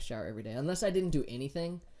every day, but I shower every day. Unless I didn't do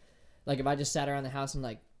anything. Like if I just sat around the house and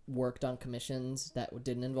like worked on commissions that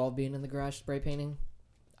didn't involve being in the garage spray painting,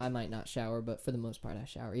 I might not shower, but for the most part I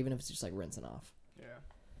shower, even if it's just like rinsing off. Yeah.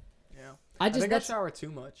 Yeah. I think I shower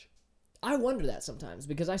too much. I wonder that sometimes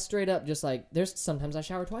because I straight up just like there's sometimes I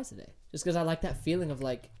shower twice a day just because I like that feeling of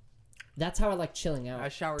like that's how I like chilling out. I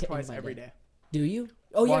shower twice every day. Do you?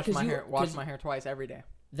 Oh yeah, because wash my hair twice every day.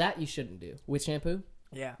 That you shouldn't do with shampoo.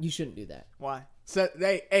 Yeah, you shouldn't do that. Why? So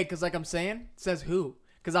because like I'm saying, says who?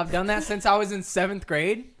 Because I've done that since I was in 7th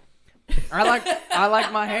grade. I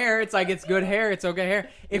like my hair. It's like it's good hair. It's okay hair.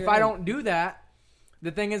 If I don't do that,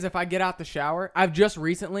 the thing is, if I get out the shower, I've just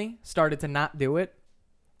recently started to not do it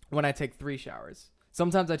when I take 3 showers.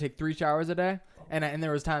 Sometimes I take 3 showers a day, and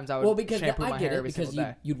there was times I would shampoo my hair every single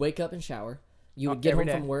day. You'd wake up and shower. You would get home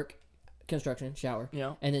from work, construction, shower.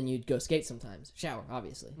 Yeah. And then you'd go skate sometimes. Shower,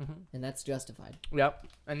 obviously. Mm-hmm. And that's justified. Yep.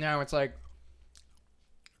 And now it's like,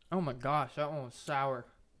 oh my gosh, that one was sour.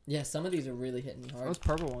 Yeah, some of these are really hitting me hard. Those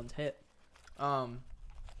purple ones hit. Now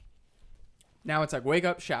it's like wake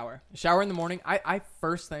up, shower in the morning. I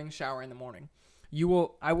first thing shower in the morning.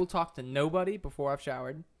 I will talk to nobody before I've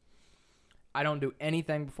showered. I don't do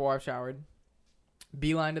anything before I've showered.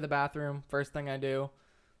 Beeline to the bathroom. First thing I do,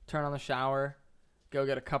 turn on the shower, go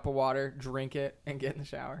get a cup of water, drink it, and get in the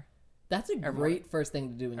shower. That's a great first thing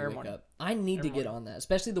to do when you wake up. I need to get on that,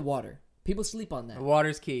 especially the water. People sleep on that. The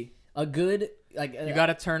water's key. A good you got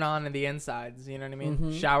to turn on the insides. You know what I mean?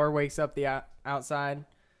 Mm-hmm. Shower wakes up the outside.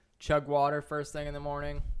 Chug water first thing in the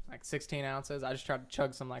morning, like 16 ounces. I just try to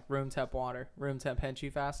chug some like room temp water. Room temp hits you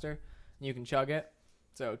faster. And you can chug it.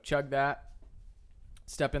 So chug that.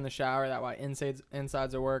 Step in the shower. That way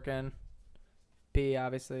insides are working. Pee,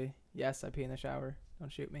 obviously. Yes, I pee in the shower.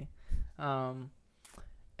 Don't shoot me. And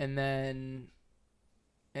then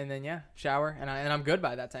yeah, shower and I'm good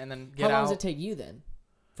by that time. And then get out. How long does it take you then,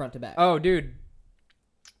 front to back? Oh, dude,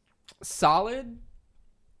 solid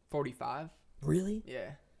 45. Really?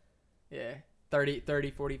 Yeah.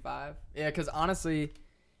 30, 45. Yeah, because honestly,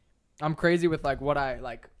 I'm crazy with like what I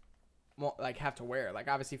like have to wear. Like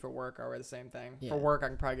obviously for work, I wear the same thing. Yeah. For work, I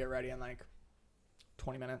can probably get ready in like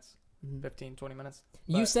 20 minutes, 15, 20 minutes.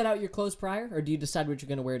 But you set out your clothes prior, or do you decide what you're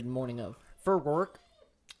going to wear the morning of? For work,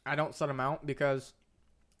 I don't set them out because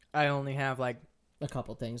I only have like a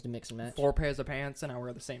couple things to mix and match. 4 pairs of pants, and I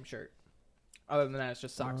wear the same shirt. Other than that, it's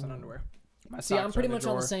just socks and underwear. See, I'm pretty much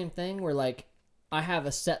on the same thing where like I have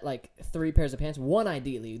a set like 3 pairs of pants. One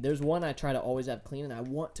ideally. There's one I try to always have clean, and I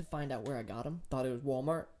want to find out where I got them. Thought it was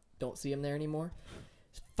Walmart. Don't see them there anymore.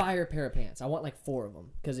 Fire pair of pants. I want like 4 of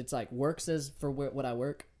them because it's like works as for what I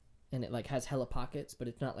work, and it like has hella pockets, but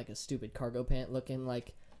it's not like a stupid cargo pant looking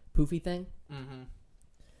like poofy thing. Mm-hmm.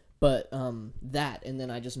 But that, and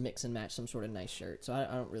then I just mix and match some sort of nice shirt. So I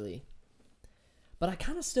don't really, but I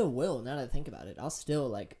kind of still will now that I think about it. I'll still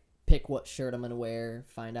like pick what shirt I'm gonna wear,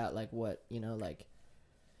 find out like what like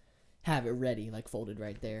have it ready, like folded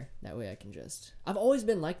right there. That way I can just. I've always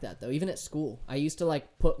been like that though. Even at school, I used to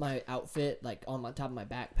like put my outfit like on top of my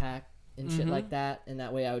backpack and shit like that, and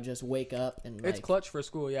that way I would just wake up and. It's clutch for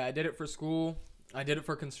school. Yeah, I did it for school. I did it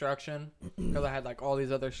for construction because I had like all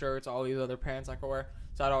these other shirts, all these other pants I could wear.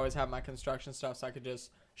 So I'd always have my construction stuff so I could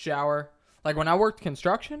just shower. Like when I worked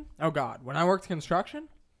construction,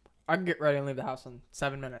 I could get ready and leave the house in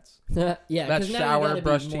 7 minutes. Yeah, that's shower,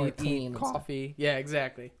 brush teeth, eat, coffee. Yeah,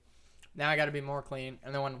 exactly. Now I got to be more clean.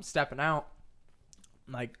 And then when I'm stepping out,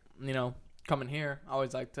 like, coming here, I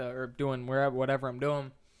always like to, or doing whatever I'm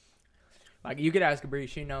doing. Like you could ask Bree,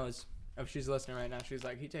 she knows. If she's listening right now, she's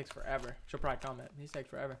like, he takes forever. She'll probably comment. He takes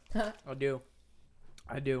forever. I do.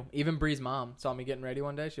 Even Bree's mom saw me getting ready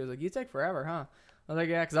one day. She was like, you take forever, huh? I was like,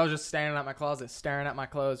 yeah, because I was just standing at my closet, staring at my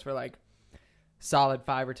clothes for like solid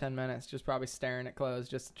 5 or 10 minutes, just probably staring at clothes,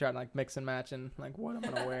 just to try to like mix and match and like what I'm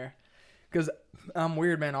going to wear. Because I'm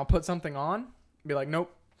weird, man. I'll put something on, be like,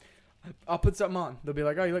 nope. I'll put something on. They'll be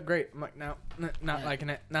like, "Oh, you look great." I'm like, "No, not liking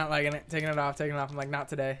it. Not liking it. Taking it off. Taking it off." I'm like, "Not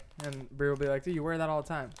today." And Brie will be like, "Dude, you wear that all the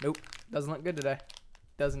time." Nope, doesn't look good today.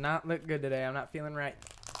 Does not look good today. I'm not feeling right.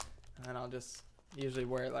 And I'll just usually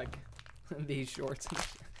wear like these shorts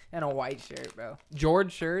and a white shirt, bro.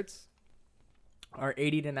 George shirts are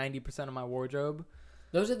 80 to 90% of my wardrobe.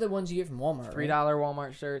 Those are the ones you get from Walmart, $3 right?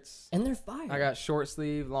 Walmart shirts. And they're fire. I got short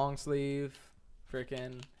sleeve, long sleeve,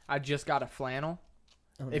 freaking. I just got a flannel.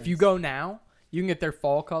 Oh, If nice. you go now, you can get their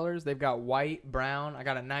fall colors. They've got white, brown. I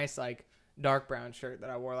got a nice like dark brown shirt that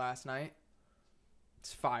I wore last night.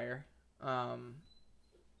 It's fire.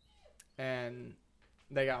 And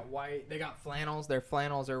they got white. They got flannels. Their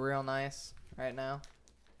flannels are real nice right now.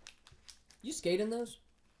 You skate in those?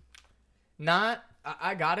 Not.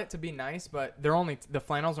 I got it to be nice, but they're only the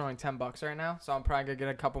flannels are only $10 right now. So I'm probably gonna get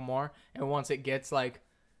a couple more. And once it gets like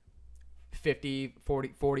 50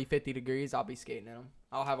 degrees, I'll be skating in them.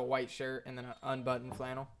 I'll have a white shirt and then an unbuttoned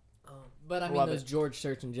flannel. But I mean Love those it. George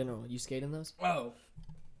shirts in general. You skate in those? Oh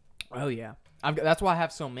yeah. That's why I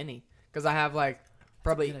have so many, because I have like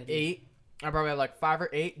probably That's a good idea. 8. I probably have like 5 or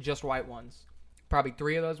 8 just white ones. Probably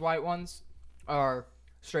 3 of those white ones are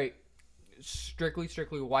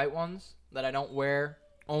strictly white ones that I don't wear.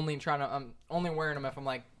 I'm only wearing them if I'm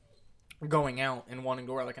like going out and wanting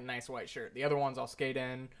to wear like a nice white shirt. The other ones I'll skate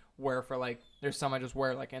in, wear for like, there's some I just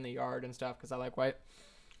wear like in the yard and stuff because I like white.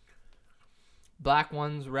 Black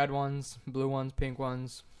ones, red ones, blue ones, pink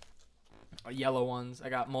ones, yellow ones. I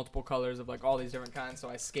got multiple colors of like all these different kinds, so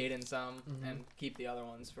I skate in some and keep the other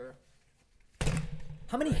ones for.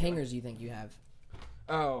 How many hangers do you think you have?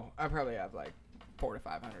 Oh, I probably have like 400 to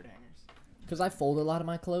 500 hangers. Because I fold a lot of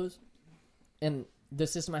my clothes, and the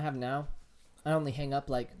system I have now, I only hang up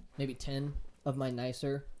like maybe 10 of my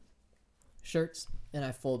nicer shirts, and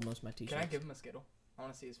I fold most of my t-shirts. Can I give him a Skittle? I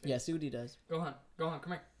want to see his face. Yeah, see what he does. Go on, come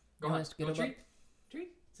here. Go You on, want a Skittle, go bud? treat,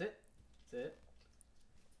 sit.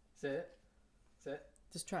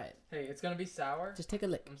 Just try it. Hey, it's gonna be sour. Just take a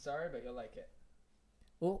lick. I'm sorry, but you'll like it.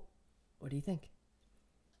 Oh, what do you think?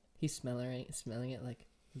 He's smelling it like,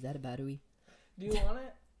 is that a battery? Do you want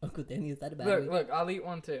it? Uncle Danny, is that a battery? Look, I'll eat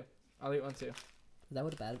one too. Is that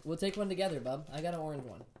what a battery? We'll take one together, bub. I got an orange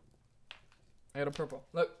one. I got a purple.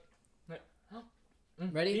 Look.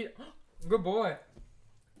 Ready? Eat it. Good boy.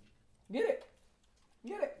 Get it.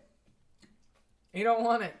 You don't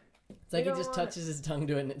want it. It's like You he don't just want touches his tongue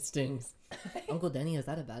to it and it stings. Uncle Danny, is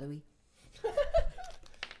that a battery?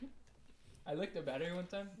 I licked a battery one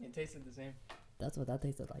time. It tasted the same. That's what that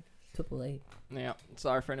tasted like. AAA. Yeah.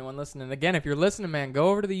 Sorry for anyone listening. Again, if you're listening, man, go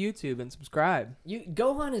over to the YouTube and subscribe.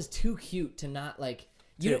 Gohan is too cute to not like.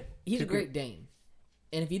 He's Too a Great Dane,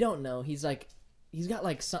 and if you don't know, he's got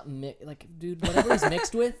like something like, dude, whatever he's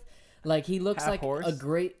mixed with, like he looks Half like horse. a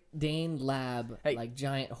Great Dane lab, Hey. like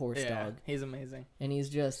giant horse dog, He's amazing. and he's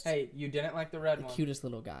just Hey, you didn't like the red the one. cutest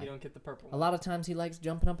little guy. You don't get the purple A one. lot of times he likes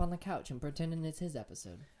jumping up on the couch and pretending it's his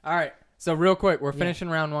episode. All right. So real quick, we're Yeah. finishing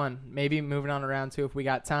round 1. Maybe moving on to round 2 if we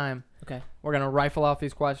got time. Okay. We're gonna rifle off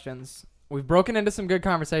these questions. We've broken into some good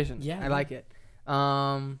conversations. Yeah, I like it.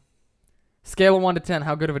 Scale of 1 to 10.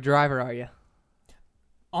 How good of a driver are you?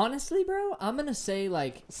 Honestly, bro, I'm gonna say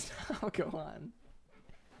like Go on.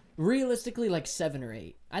 realistically like 7 or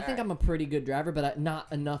 8. I think Alright. I'm a pretty good driver, but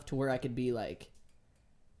not enough to where I could be like,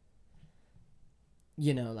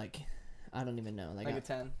 like I don't even know. Like a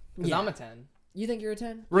 10. Because Yeah. I'm a 10. You think you're a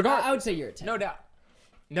 10? Regardless. I would say you're a 10. No doubt.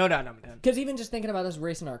 No doubt I'm a 10. Because even just thinking about us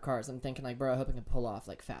racing our cars, I'm thinking like, bro, I hope I can pull off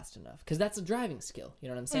like fast enough. Because that's a driving skill. You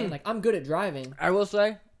know what I'm saying? Like I'm good at driving. I will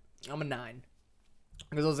say, I'm a 9.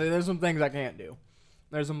 Because I'll say there's some things I can't do.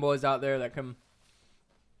 There's some boys out there that can.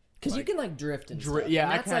 Because you can like drift and stuff. yeah,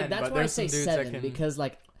 and I that's can, that's but why I there's say some dudes that 7 can- because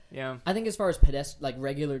like Yeah. I think as far as like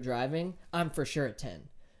regular driving, I'm for sure a 10,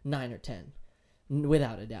 9 or 10,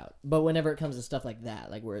 without a doubt. But whenever it comes to stuff like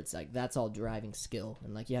that, like where it's like that's all driving skill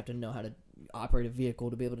and like you have to know how to operate a vehicle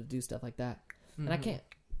to be able to do stuff like that, and I can't.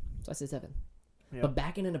 So I say 7. Yeah. But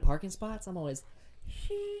backing into parking spots, I'm always.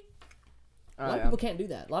 A lot of people can't do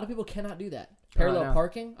that. A lot of people cannot do that. Parallel no.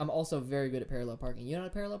 parking, I'm also very good at parallel parking. You know how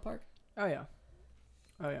to parallel park? Oh, yeah.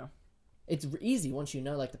 Oh, yeah. It's easy once you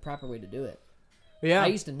know like the proper way to do it. Yeah. I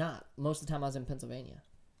used to not. Most of the time I was in Pennsylvania.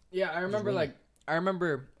 Yeah, I remember wing it. I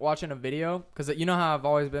remember watching a video because you know how I've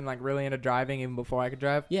always been like really into driving even before I could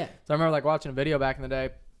drive. Yeah. So I remember like watching a video back in the day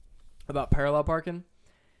about parallel parking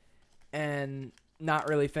and not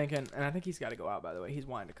really thinking. And I think he's got to go out, by the way. He's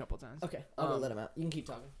whined a couple times. Okay, I'll go let him out. You can keep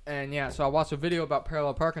talking. And yeah, so I watched a video about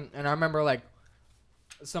parallel parking, and I remember like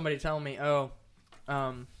somebody telling me, "Oh,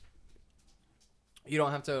 you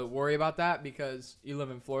don't have to worry about that because you live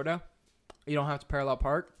in Florida. You don't have to parallel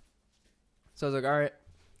park." So I was like, "All right."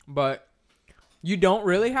 But you don't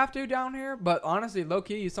really have to down here. But honestly, low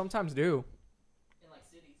key, you sometimes do.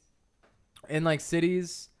 In like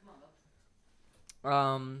cities.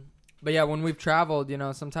 But yeah, when we've traveled, you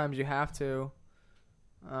know, sometimes you have to.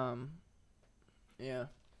 Yeah,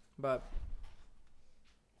 but.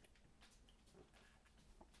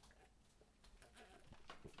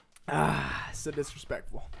 So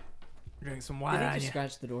disrespectful. Drink some I white think on you you.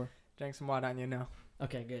 scratched the door. Drink some white on you. No,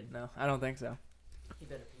 Okay, good. no, I don't think so. You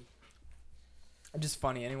better pee. Just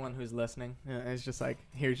funny. Anyone who's listening, it's just like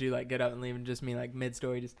hears you like get up and leave, and just me like mid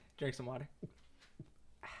story, just drink some water.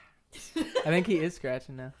 I think he is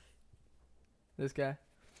scratching now. This guy.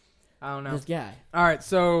 I don't know. This guy. All right.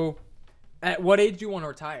 So, at what age do you want to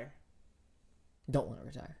retire? Don't want to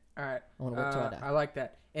retire. All right. I want to work till I die. I like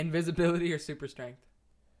that. Invisibility or super strength?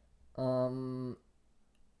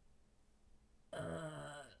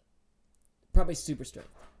 Probably super strength.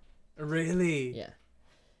 Really? Yeah.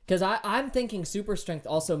 Because I'm thinking super strength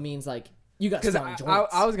also means like you got Because strong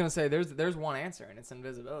joints. I was gonna say there's one answer and it's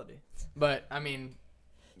invisibility, but I mean,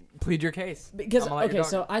 plead your case. Because I'm gonna let okay, your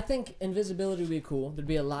dog- so I think invisibility would be cool. Thered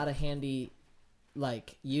be a lot of handy,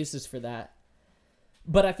 like uses for that.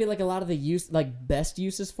 But I feel like a lot of the best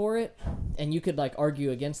uses for it, and you could like argue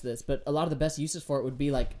against this, but a lot of the best uses for it would be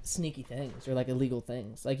like sneaky things or like illegal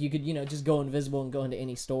things. Like you could, just go invisible and go into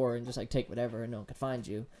any store and just like take whatever and no one could find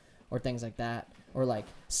you, or things like that, or like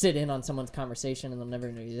sit in on someone's conversation and they'll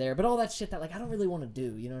never know you're there. But all that shit that like I don't really want to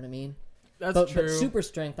do. You know what I mean? That's true. But super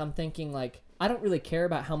strength, I'm thinking like I don't really care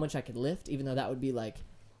about how much I could lift, even though that would be like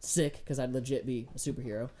sick because I'd legit be a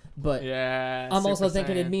superhero. But yeah, I'm also Super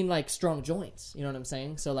thinking Saiyan. it'd mean like strong joints. You know what I'm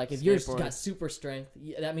saying? So like if you've Skateboard. got super strength,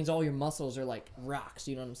 that means all your muscles are like rocks.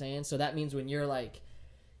 You know what I'm saying? So that means when you're like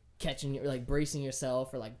catching, like bracing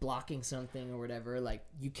yourself or like blocking something or whatever, like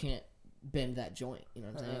you can't bend that joint. You know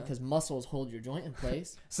what I'm saying? Because muscles hold your joint in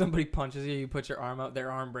place. Somebody punches you, you put your arm out,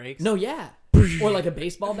 their arm breaks. No, yeah. Or like a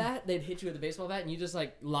baseball bat, they'd hit you with a baseball bat, and you just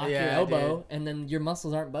like lock your Yeah, elbow, dude. and then your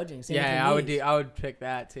muscles aren't budging. Same with Yeah, your I would knees. do. I would pick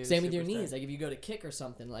that too. Same with super your knees. strength. Like if you go to kick or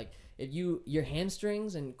something, like if your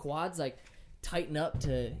hamstrings and quads like tighten up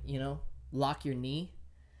to lock your knee,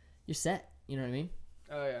 you're set. You know what I mean?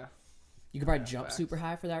 Oh yeah. You could probably jump facts. super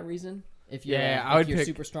high for that reason. If you're Yeah, if I would you're pick-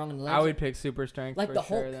 super strong in the legs. I would pick super strength. like for the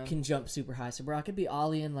sure, Hulk then. can jump super high, so bro, I could be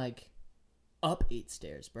ollieing like up 8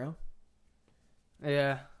 stairs, bro.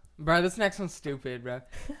 Yeah. Bro, this next one's stupid, bro.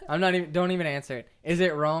 Don't even answer it. Is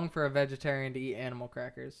it wrong for a vegetarian to eat animal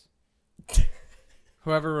crackers?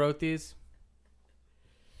 Whoever wrote these,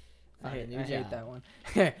 I Fucking hate new job. that one.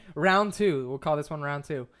 Round 2. We'll call this one round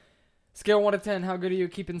 2. Scale 1 to 10. How good are you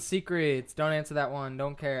at keeping secrets? Don't answer that one.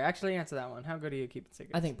 Don't care. Actually, answer that one. How good are you at keeping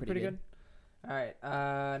secrets? I think pretty good. All right.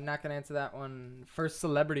 Not gonna answer that one. First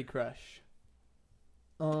celebrity crush.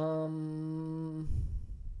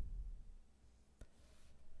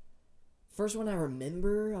 First one I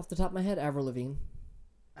remember off the top of my head, Avril Lavigne.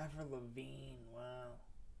 Avril Lavigne.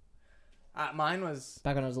 Wow. Mine was.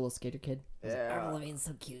 Back when I was a little skater kid. I was like, Yeah. Avril Lavigne's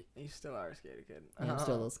so cute. You still are a skater kid. Yeah, I'm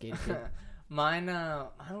still a little skater kid. Mine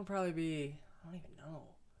would probably be. I don't even know.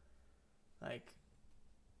 Like.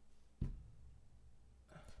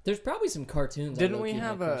 There's probably some cartoons. Didn't I low-key we had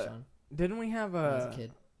have crush a- on Didn't we have when I was a? a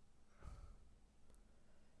kid?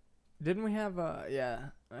 Didn't we have a? Yeah,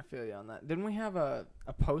 I feel you on that. Didn't we have a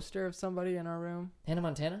poster of somebody in our room? Hannah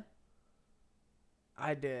Montana?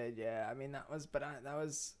 I did. Yeah. I mean that was, but that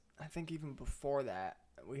was. I think even before that,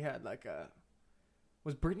 we had like a.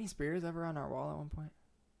 Was Britney Spears ever on our wall at one point?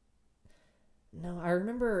 No, I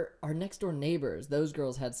remember our next door neighbors. Those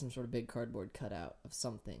girls had some sort of big cardboard cutout of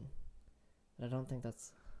something. But I don't think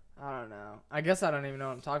that's. I don't know. I guess I don't even know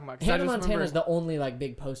what I'm talking about. 'cause I Hannah just Montana's remember- the only like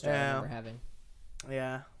big poster I Yeah. remember having.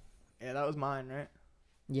 Yeah. Yeah, that was mine, right?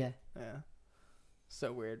 Yeah. Yeah.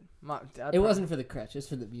 So weird. It wasn't for the crutch, it's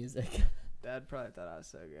for the music. Dad probably thought I was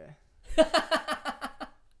so gay.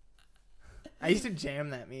 I used to jam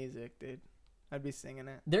that music, dude. I'd be singing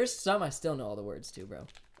it. There's some I still know all the words to, bro.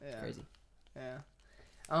 Yeah. Crazy. Yeah.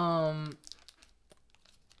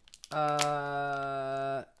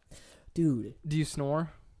 Dude, Do you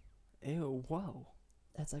snore? Ew. Whoa.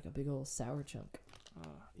 that's like a big old sour chunk.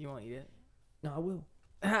 You won't eat it? No, I will.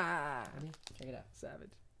 Ah. Ready? Check it out.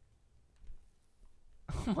 Savage.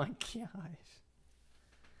 Oh my gosh.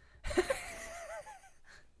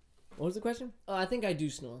 What was the question? Oh, I think I do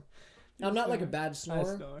snore. I'm not like a bad I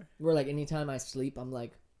snorer. snore. Where like anytime I sleep, I'm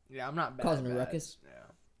like Yeah, I'm not bad. causing a bad. ruckus. Yeah.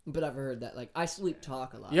 But I've heard that like I sleep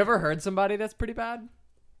talk a lot. You ever heard somebody that's pretty bad?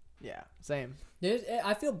 Yeah, same.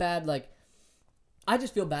 I feel bad. Like I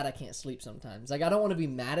just feel bad. I can't sleep sometimes. Like I don't want to be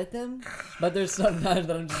mad at them, but there's sometimes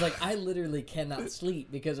that I'm just like I literally cannot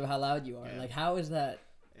sleep because of how loud you are. Yeah. Like how is that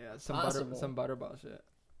Yeah, Possible. some butterball shit.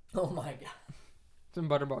 Oh my god. Some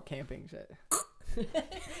butterball camping shit.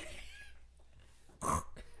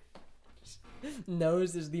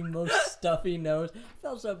 Nose is the most stuffy nose. I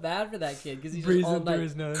felt so bad for that kid because he's just all Breathing through night.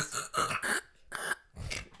 his nose.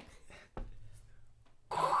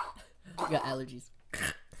 Got allergies.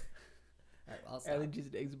 Alright, well, I'll stop.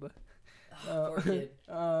 Allergies to eggs, but. Poor kid.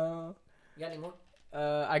 You got any more?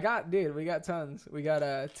 We got tons. We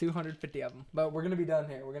got 250 of them. But we're gonna be done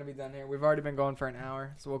here. We've already been going for an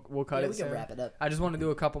hour, so we'll cut Yeah, it we can soon. wrap it up. I just want to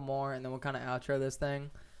do a couple more, and then we'll kind of outro this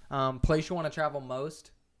thing. Place you want to travel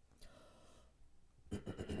most?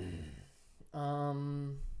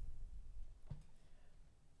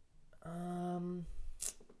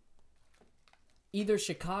 Either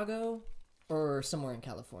Chicago or somewhere in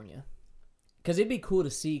California. Because it'd be cool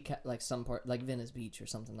to see like some part, like Venice Beach or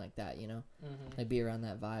something like that, you know? Mm-hmm. Like be around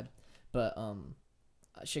that vibe. But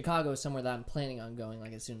Chicago is somewhere that I'm planning on going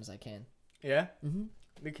like as soon as I can. Yeah. Mm-hmm.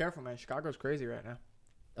 Be careful, man. Chicago's crazy right now.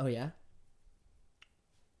 Oh yeah?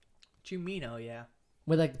 What you mean? Oh yeah.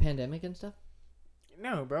 With like the pandemic and stuff?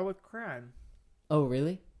 No, bro. With crime. Oh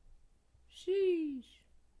really? Sheesh.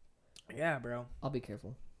 Yeah, bro. I'll be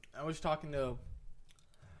careful. I was talking to,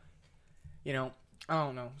 I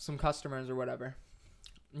don't know, some customers or whatever.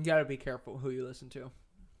 You gotta be careful who you listen to,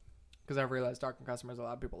 because I've realized talking to customers, a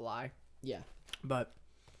lot of people lie. Yeah. But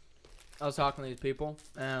I was talking to these people,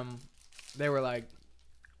 they were like,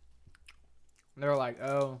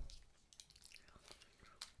 oh,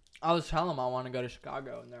 I was telling them I want to go to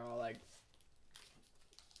Chicago, and they're all like,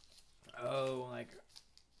 oh, like,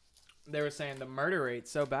 they were saying the murder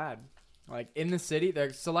rate's so bad. Like, in the city,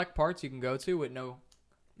 there's select parts you can go to with no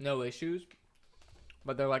issues,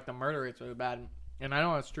 but they're like, the murder rate's really bad. And I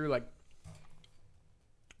know it's true, like,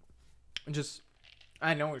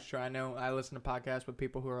 I know it's true. I know I listen to podcasts with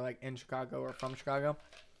people who are, like, in Chicago or from Chicago.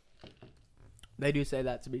 They do say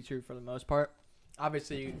that to be true for the most part.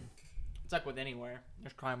 Obviously, it's like with anywhere.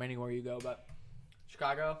 There's crime anywhere you go, but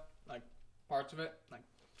Chicago, like, parts of it, like,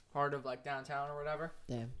 part of, like, downtown or whatever.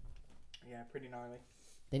 Damn. Yeah, pretty gnarly.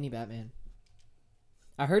 They need Batman.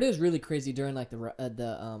 I heard it was really crazy during like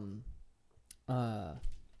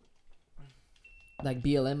like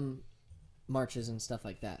BLM marches and stuff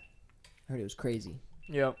like that. I heard it was crazy.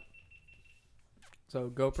 Yep. So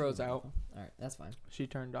GoPro's out. All right, that's fine. She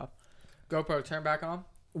turned off. GoPro, turn back on.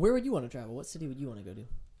 Where would you want to travel? What city would you want to go to?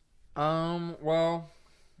 Well,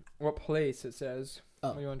 what place it says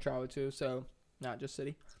Oh. you want to travel to? So not just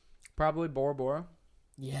city. Probably Bora Bora.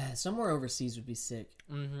 Yeah, somewhere overseas would be sick.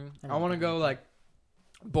 Mm-hmm. I want to go like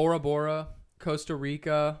Bora Bora, Costa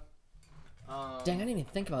Rica. Dang, I didn't even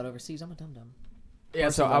think about overseas. I'm a dum dum. Yeah,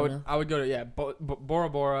 so Barcelona. I would go to Bora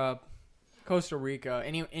Bora, Costa Rica,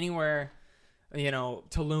 anywhere,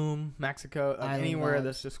 Tulum, Mexico, like Island anywhere vibes.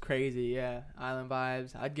 that's just crazy. Yeah, island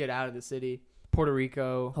vibes. I'd get out of the city. Puerto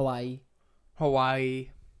Rico, Hawaii. Hawaii.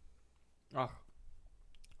 Oh,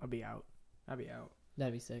 I'd be out.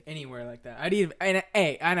 That'd be sick. Anywhere like that.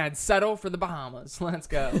 And I'd settle for the Bahamas. Let's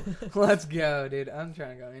go. Let's go, dude. I'm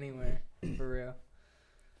trying to go anywhere for real.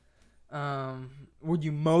 Would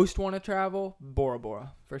you most want to travel? Bora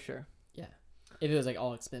Bora, for sure. Yeah. If it was like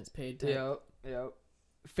all expense paid type. Yep.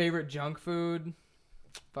 Favorite junk food?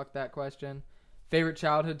 Fuck that question. Favorite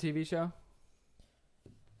childhood TV show?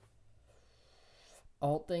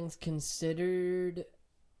 All things considered.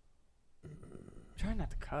 Try not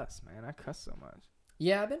to cuss, man. I cuss so much.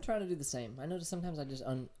 Yeah, I've been trying to do the same. I notice sometimes I just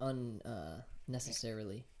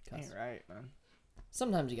unnecessarily cuss. Ain't right, man.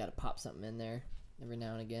 Sometimes you gotta pop something in there every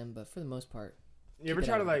now and again, but for the most part, You ever keep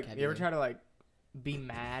it try out to of like? vocabulary. You ever try to like be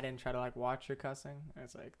mad and try to like watch your cussing?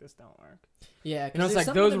 It's like this don't work. yeah, You know, it's like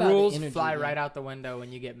those rules fly right out the window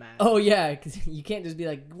when you get mad. Oh yeah, because you can't just be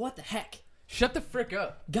like, "What the heck? Shut the frick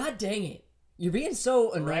up! God dang it! You're being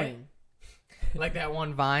so annoying." Right? Like that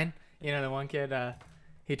one Vine. You know, the one kid.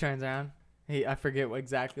 He turns around. I forget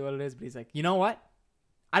exactly what it is, but he's like, you know what?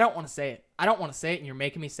 I don't want to say it. I don't want to say it, and you're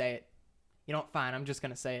making me say it. You know what? Fine. I'm just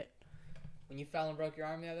gonna say it. When you fell and broke your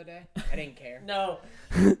arm the other day, I didn't care. No,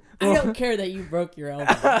 I don't care that you broke your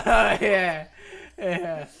elbow. Yeah.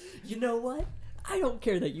 You know what? I don't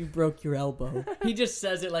care that you broke your elbow. He just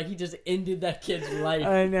says it like he just ended that kid's life.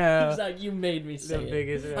 I know. He's like, you made me say The it.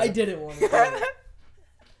 biggest. I didn't want to say it.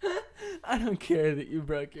 I don't care that you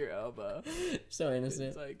broke your elbow. So innocent.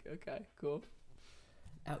 It's like, okay, cool.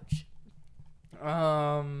 Ouch.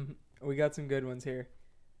 We got some good ones here.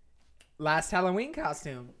 Last Halloween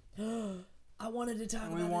costume. I wanted to talk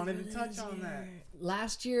about We it wanted for to touch this on year. that.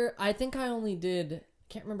 Last year, I think I only did...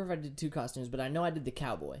 Can't remember if I did 2 costumes, but I know I did the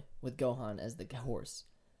cowboy with Gohan as the horse.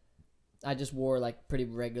 I just wore like pretty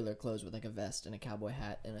regular clothes with like a vest and a cowboy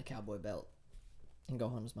hat and a cowboy belt. And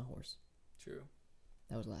Gohan was my horse. True.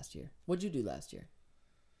 That was last year. What'd you do last year?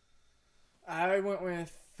 I went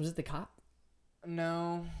with Was it the cop?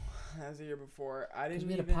 no. That was the year before. I Because didn't.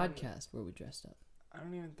 we had even, a podcast where we dressed up. I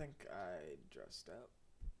don't even think I dressed up.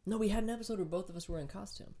 No, we had an episode where both of us were in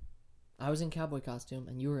costume. I was in cowboy costume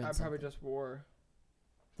and you were in I probably something. just wore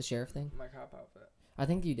The sheriff thing? my cop outfit. I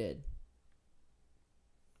think you did.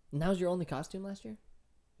 And that was your only costume last year?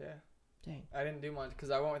 Yeah. Dang. I didn't do much because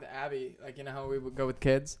I went with Abby. Like, you know how we would go with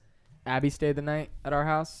kids? Abby stayed the night at our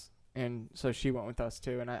house, and so she went with us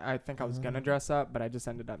too. And I think I was going to dress up, but I just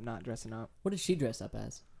ended up not dressing up. What did she dress up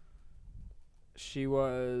as? She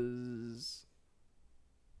was...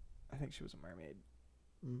 I think she was a mermaid.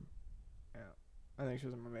 Mm. Yeah. I think she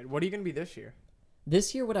was a mermaid. What are you going to be this year?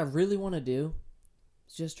 This year, what I really want to do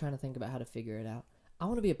is just trying to think about how to figure it out. I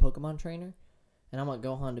want to be a Pokemon trainer, and I want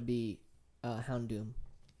Gohan to be Houndoom.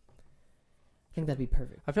 I think that'd be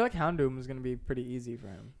perfect. I feel like Houndoom is going to be pretty easy for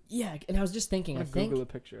him. Yeah, and I was just thinking, I'm I gonna think, Google a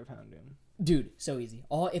picture of Houndoom. dude, so easy.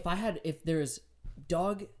 If there's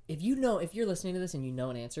dog, if you're listening to this and you know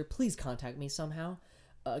an answer, please contact me somehow.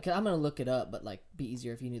 Cause I'm gonna look it up, but like, be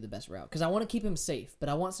easier if you knew the best route. Cause I want to keep him safe, but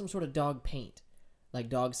I want some sort of dog paint, like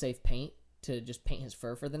dog safe paint, to just paint his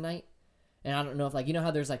fur for the night. And I don't know if like, you know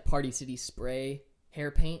how there's like Party City spray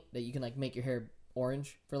hair paint that you can like make your hair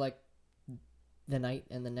orange for like the night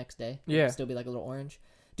and the next day. Yeah. It'll still be like a little orange.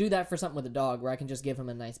 Do that for something with a dog where I can just give him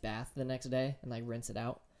a nice bath the next day and like rinse it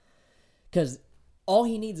out. Cause all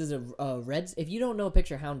he needs is a red. If you don't know a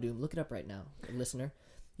picture of Houndoom, look it up right now, listener.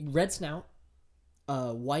 Red snout,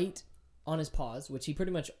 white on his paws, which he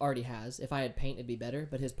pretty much already has. If I had paint, it'd be better,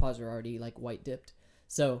 but his paws are already like white dipped.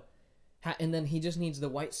 So, and then he just needs the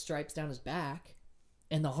white stripes down his back,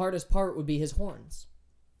 and the hardest part would be his horns.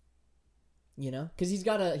 You know, because he's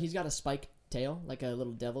got a spike tail, like a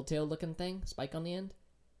little devil tail looking thing, spike on the end.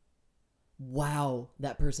 Wow,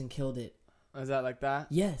 that person killed it. Is that like that?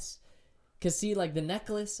 Yes. Because, see, like, the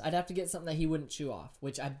necklace, I'd have to get something that he wouldn't chew off,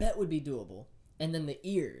 which I bet would be doable. And then the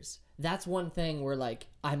ears. That's one thing where, like,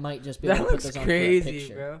 I might just be able That to put looks those on crazy, for a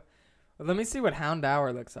picture. bro. Well, let me see what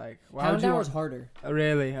Houndour looks like. Why would you Houndour's want... harder. Oh,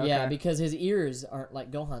 really? Okay. Yeah, because his ears aren't like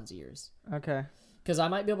Gohan's ears. Okay. Because I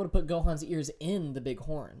might be able to put Gohan's ears in the big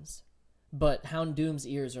horns. But Houndoom's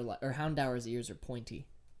ears are like, or Houndour's ears are pointy.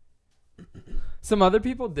 Some other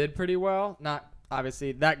people did pretty well. Not...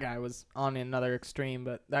 Obviously, that guy was on another extreme,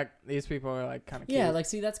 but these people are like kind of cute. Yeah, like,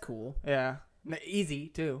 see, that's cool. Yeah. Easy,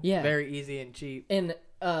 too. Yeah. Very easy and cheap. And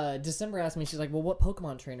December asked me, she's like, well, what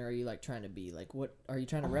Pokemon trainer are you, like, trying to be? Like, what are you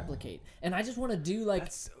trying to replicate? And I just want to do, like...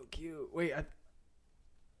 That's so cute. Wait,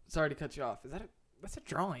 sorry to cut you off. That's a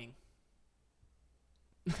drawing.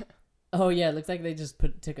 Oh, yeah, it looks like they just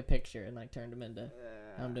took a picture and, like, turned him into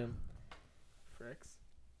Houndoom. Fricks.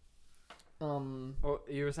 Oh,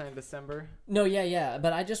 you were saying December? No, yeah,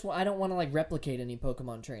 but I don't want to like replicate any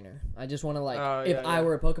Pokemon trainer. I just want to like, if yeah. I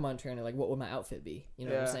were a Pokemon trainer, like what would my outfit be? You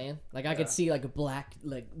know what I'm Yeah. saying? Like I could see like a black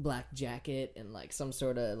jacket and like some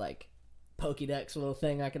sort of like Pokédex little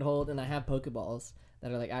thing I could hold, and I have Pokeballs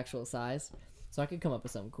that are like actual size, so I could come up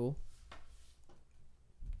with something cool.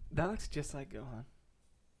 That looks just like Gohan.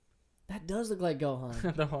 That does look like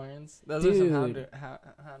Gohan. The horns. Those are some Dude.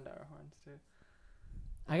 Houndour horns too.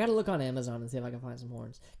 I gotta look on Amazon and see if I can find some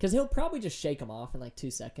horns, because he'll probably just shake them off in like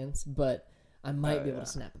 2 seconds, but I might be able to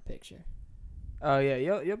snap a picture. Oh yeah,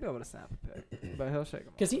 you'll be able to snap a pic, but he'll shake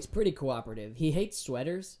them. Because he's pretty cooperative. He hates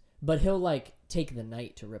sweaters, but he'll like take the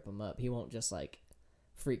night to rip them up. He won't just like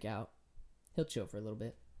freak out. He'll chill for a little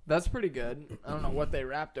bit. That's pretty good. I don't know what they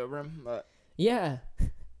wrapped over him, but Yeah,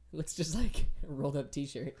 looks just like a rolled up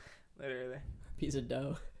T-shirt, literally piece of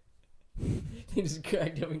dough. He just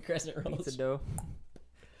cracked him in crescent rolls. pizza dough.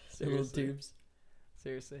 Little Seriously. tubes.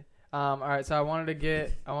 Seriously. All right. So I wanted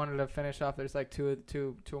to finish off. There's like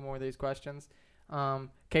two more of these questions.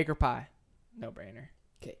 Cake or pie? No brainer.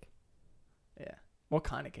 Cake. Yeah. What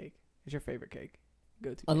kind of cake is your favorite cake?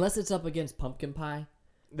 Go to. Unless it's up against pumpkin pie.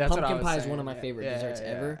 That's what I pumpkin was pie is saying. one of my favorite desserts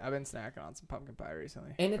ever. I've been snacking on some pumpkin pie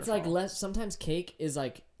recently. And for it's like fall. sometimes cake is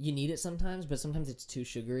like, you need it sometimes, but sometimes it's too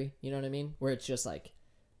sugary. You know what I mean? Where it's just like,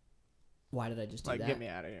 why did I just do like that? get me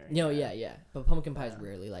out of here. No, yeah. But pumpkin pie is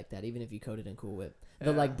rarely like that, even if you coat it in Cool Whip.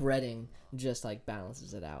 The like breading just like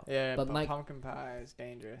balances it out. Yeah, but but pumpkin pie is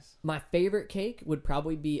dangerous. my favorite cake would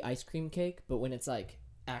probably be ice cream cake, but when it's like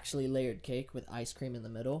actually layered cake with ice cream in the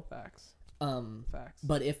middle. Facts. Facts.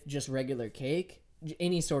 But if just regular cake,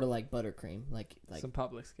 any sort of like buttercream, like some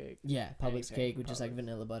Publix cake. yeah, Publix anything cake with just like Publix.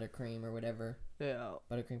 vanilla buttercream or whatever, Yeah.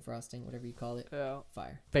 buttercream frosting, whatever you call it. Yeah.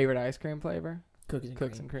 Fire. Favorite ice cream flavor? Cookies and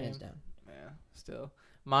Cookies cream, and cream. hands down. Yeah. Still.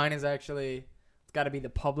 Mine is actually, it's got to be the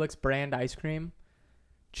Publix brand ice cream,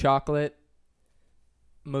 chocolate,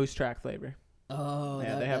 moose track flavor. Oh,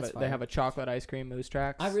 Yeah, they have a chocolate ice cream moose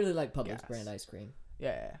tracks. I really like Publix Yes. brand ice cream.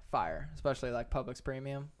 Yeah, fire, especially like Publix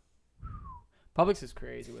premium. Publix is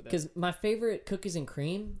crazy with it. Because my favorite cookies and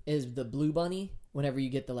cream is the Blue Bunny. Whenever you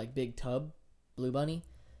get the like big tub Blue Bunny,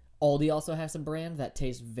 Aldi also has a brand that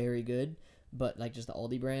tastes very good, but like just the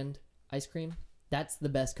Aldi brand ice cream, that's the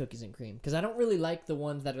best cookies and cream. Because I don't really like the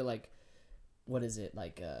ones that are like, what is it,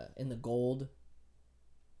 like in the gold.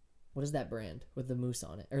 What is that brand with the moose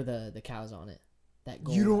on it or the cows on it? That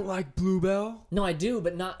gold. You don't like Bluebell? No, I do,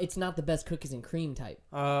 but not. It's not the best cookies and cream type.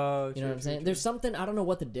 Oh, You know what I'm saying? There's something, I don't know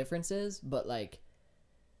what the difference is, but like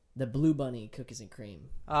the Blue Bunny cookies and cream.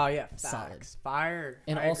 Oh yeah, Solid. facts. Fire.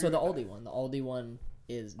 And I also agree the with Aldi one. The Aldi one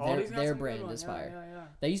is Aldi's got their some good brand ones. is Yeah, fire. Yeah.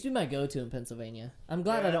 That used to be my go-to in Pennsylvania. I'm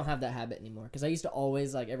glad I Yeah. don't have that habit anymore because I used to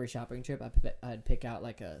always, like every shopping trip, I'd pick out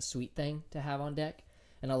like a sweet thing to have on deck,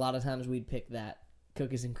 and a lot of times we'd pick that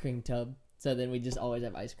cookies and cream tub. So then we just always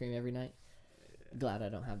have ice cream every night. Glad I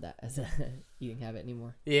don't have that as a eating habit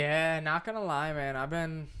anymore. Yeah, not gonna lie,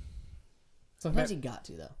 man. Sometimes you got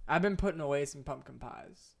to though. I've been putting away some pumpkin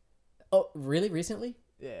pies. Oh, really? Recently?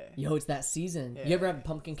 Yeah. Yo, it's that season. Yeah. You ever have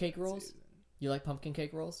pumpkin cake rolls? You like pumpkin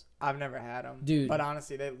cake rolls? I've never had them, Dude. But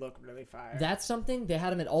honestly, they look really fire. That's something they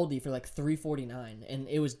had them at Aldi for like $3.49, and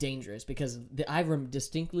it was dangerous because I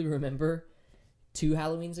distinctly remember 2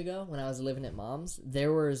 Halloweens ago when I was living at Mom's,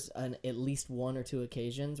 there was at least 1 or 2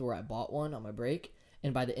 occasions where I bought one on my break,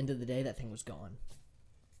 and by the end of the day, that thing was gone.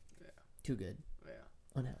 Yeah. Too good. Yeah.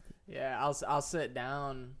 Unhealthy. Yeah, I'll sit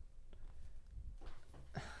down.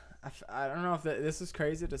 I don't know if this is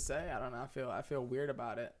crazy to say. I don't know. I feel weird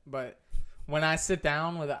about it. But when I sit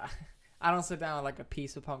down I don't sit down with like a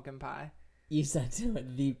piece of pumpkin pie. You said to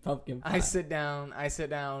it, the pumpkin pie. I sit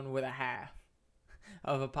down with a half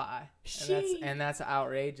of a pie, and that's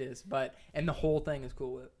outrageous. And the whole thing is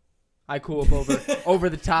Cool Whip. I Cool Whip over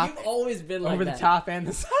the top. You've always been like over that. the top and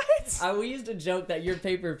the sides. We used to joke that your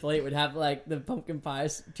paper plate would have like the pumpkin pie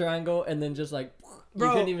triangle, and then just like Bro,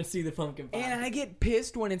 you couldn't even see the pumpkin pie. And I get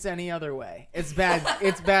pissed when it's any other way. It's bad.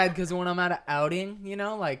 It's bad because when I'm at an outing,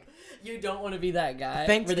 like you don't want to be that guy where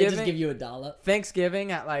Thanksgiving- they just give you a dollop.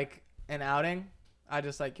 Thanksgiving at like an outing, I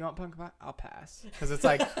just like, you want pumpkin pie? I'll pass because it's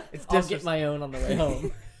like it's I'll get my own on the way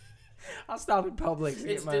home. I'll stop at Publix. And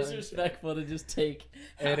It's get my own. disrespectful to just take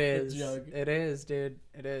half It the is. jug. It is, dude.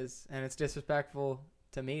 It is, and it's disrespectful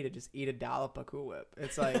to me to just eat a dollop of Cool Whip.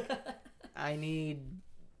 It's like I need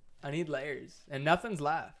layers, and nothing's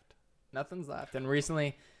left. Nothing's left. And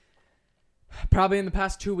recently, probably in the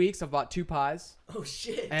past 2 weeks, I've bought 2 pies, Oh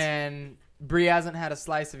shit! and Bree hasn't had a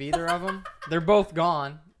slice of either of them. They're both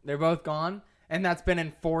gone. And that's been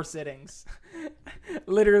in 4 sittings.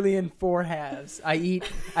 Literally in 4 halves. I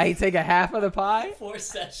take a half of the pie. 4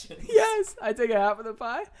 sessions. Yes, I take a half of the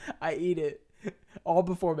pie. I eat it all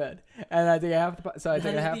before bed, and I take a half of the pie. So I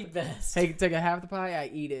take a half. the best. Take a half of the pie. I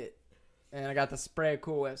eat it, and I got the spray of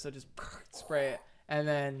Cool Whip, so just spray it, and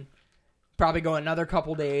then probably go another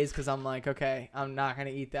couple days because I'm like, okay, I'm not gonna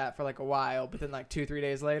eat that for like a while. But then like 2-3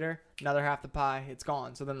 days later, another half the pie, it's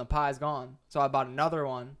gone. So then the pie's gone. So I bought another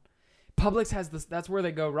one. Publix has this. That's where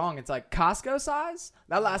they go wrong. It's like Costco size.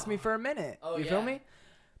 That lasts me for a minute. Oh, you yeah. feel me?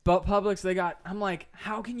 But Publix, I'm like,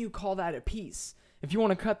 how can you call that a piece? If you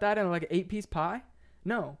want to cut that into like an 8-piece pie,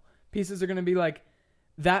 no. Pieces are going to be like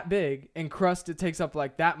that big, and crust, it takes up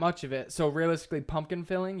like that much of it. So realistically, pumpkin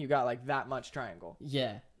filling, you got like that much triangle.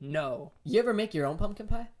 Yeah. No. You ever make your own pumpkin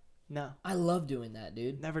pie? No. I love doing that,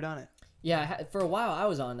 dude. Never done it. Yeah, for a while I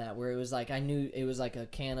was on that where it was like I knew it was like a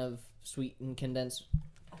can of sweetened condensed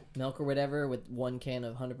milk or whatever with 1 can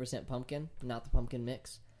of 100% pumpkin, not the pumpkin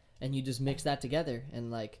mix, and you just mix that together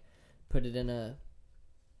and like put it in a.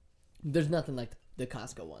 There's nothing like the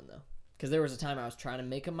Costco one though, because there was a time I was trying to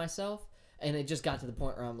make them myself, and it just got to the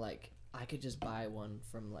point where I'm like, I could just buy one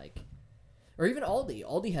from like, or even Aldi.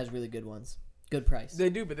 Aldi has really good ones, good price. They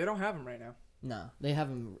do, but they don't have them right now. No, they have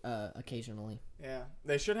them occasionally. Yeah,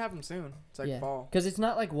 they should have them soon. It's like fall. Because it's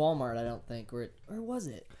not like Walmart, I don't think, or was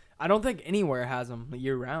it? I don't think anywhere has them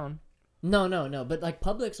year round. No. But like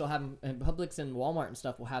Publix will have them, and Publix and Walmart and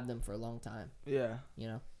stuff will have them for a long time. Yeah. You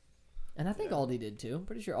know, and I think Aldi did too. I'm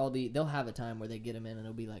pretty sure Aldi they'll have a time where they get them in, and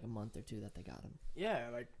it'll be like a month or 2 that they got them. Yeah,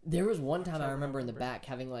 like There was one time I October, remember in the November. back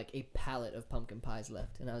having like a pallet of pumpkin pies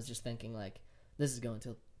left, and I was just thinking like, this is going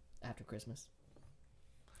till after Christmas.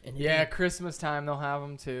 And it yeah, did. Christmas time they'll have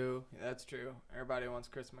them too. Yeah, that's true. Everybody wants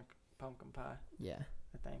Christmas pumpkin pie. Yeah.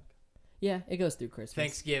 I think. Yeah, it goes through Christmas.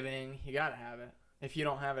 Thanksgiving, you gotta have it. If you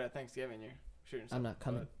don't have it at Thanksgiving, you're shooting. I'm yourself not in the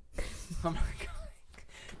coming. foot. I'm not coming.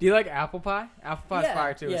 Do you like apple pie? Apple pie's Yeah,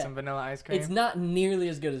 fire too with yeah. some vanilla ice cream. It's not nearly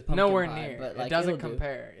as good as pumpkin nowhere pie, near. but like it doesn't it'll do.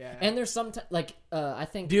 compare. Yeah. And there's some like I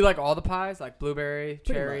think do you like all the pies, like blueberry,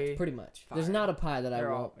 cherry? pretty much. There's Fire. not a pie that I They're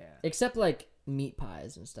won't, all- yeah. except like meat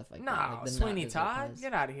pies and stuff like that. No, Like the Sweeney not dessert Todd, pies.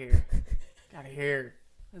 get out of here. Get out of here.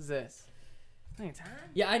 What is this? Sweeney Todd?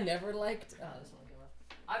 Yeah, I never liked. Oh, this one came off.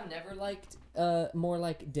 I've never liked more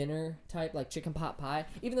like dinner type like chicken pot pie.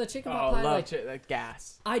 Even though chicken pot pie like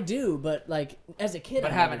gas. I do, but like as a kid,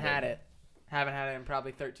 But I haven't never had did. it. Haven't had it in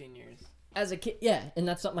probably 13 years. As a kid, yeah, and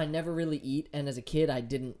that's something I never really eat. And as a kid, I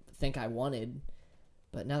didn't think I wanted.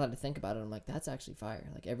 But now that I think about it, I'm like, that's actually fire.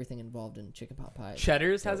 Like everything involved in chicken pot pie.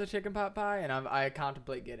 Cheddar's has a chicken pot pie, and I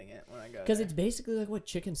contemplate getting it when I go. Because there. it's basically like what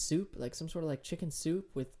chicken soup, like some sort of like chicken soup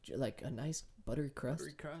with like a nice buttery crust.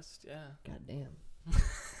 buttery crust, yeah. God damn.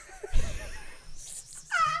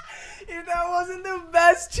 If that wasn't the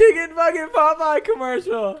best chicken fucking pot pie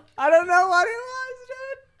commercial, I don't know what it was,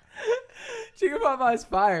 dude. Chicken pot pie's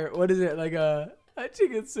fire. What is it, like a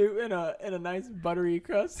chicken soup in a nice buttery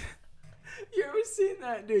crust? You ever seen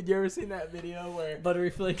that, dude? You ever seen that video where Buttery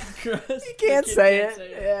flaky crust. he can't say it?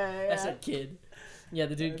 Yeah, That's a kid. Yeah,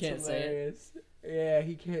 the dude That's can't say it. hilarious. Yeah,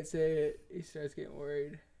 he can't say it. He starts getting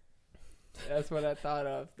worried. That's what I thought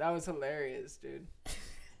of. That was hilarious, dude.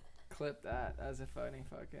 Clip that. That was a funny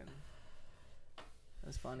fucking.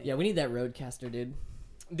 That's funny. Yeah, we need that roadcaster, dude.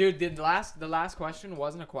 Dude, the last question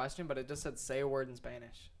wasn't a question, but it just said say a word in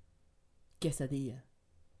Spanish. Quesadilla.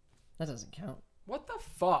 That doesn't count. What the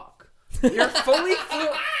fuck? You're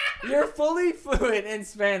fully fluent in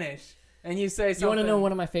Spanish, and you say something. You want to know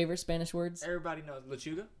one of my favorite Spanish words? Everybody knows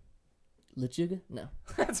lechuga. Lechuga? No.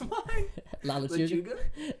 That's mine. La lechuga?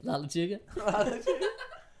 Lechuga. La lechuga? La lechuga.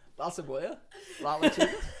 La cebolla. La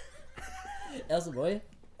lechuga. El cebolla?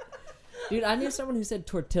 Dude, I knew someone who said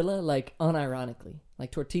tortilla, like, unironically.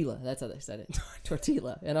 Like, tortilla. That's how they said it.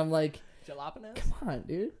 Tortilla. And I'm like, Jalapenos. come on,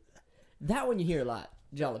 dude. That one you hear a lot.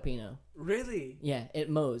 Jalapeno. Really? Yeah, it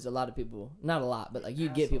mows a lot of people. Not a lot, but, like,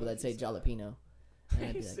 you'd get people that say jalapeno. And I'd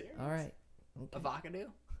you be like, serious? all right. Okay. Avocado.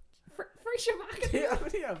 Fresh avocado.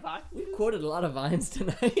 Yeah, avocado. We've quoted a lot of vines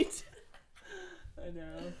tonight. I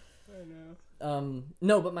know.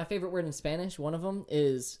 No, but my favorite word in Spanish, one of them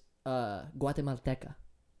is Guatemalteca.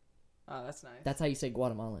 Oh, that's nice. That's how you say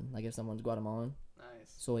Guatemalan. Like if someone's Guatemalan,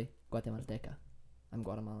 nice. soy Guatemalteca. I'm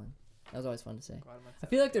Guatemalan. That was always fun to say. Guatemala. I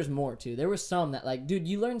feel like there's more too. There was some that like, dude,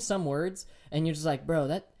 you learn some words and you're just like, bro,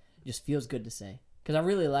 that just feels good to say. Because I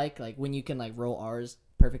really like when you can like roll R's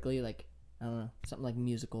perfectly. Like I don't know, something like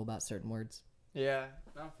musical about certain words. Yeah,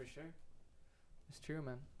 no, for sure. It's true,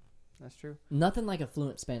 man. That's true. Nothing like a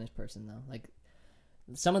fluent Spanish person though. Like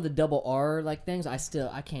some of the double R like things, I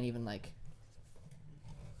can't even like.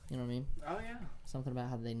 You know what I mean? Oh yeah. Something about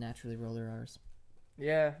how they naturally roll their R's.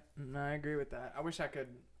 Yeah, no, I agree with that. I wish I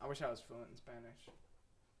was fluent in Spanish.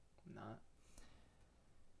 I'm not.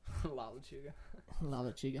 La lechuga. La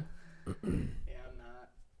lechuga. Yeah, I'm not.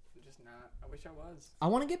 I'm just not. I wish I was. I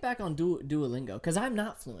want to get back on Duolingo because I'm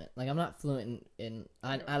not fluent. Like I'm not fluent in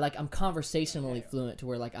I'm conversationally fluent to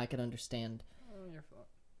where like I can understand. Oh, you're fluent.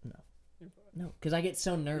 No. You're fluent. No, because I get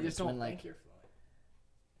so You nervous just don't when like think you're fluent.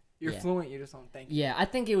 You're Yeah. fluent. You just don't think. yeah, I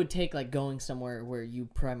think it would take like going somewhere where you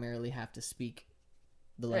primarily have to speak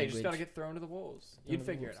the Yeah, you language. just gotta get thrown to the wolves. Thrown You'd to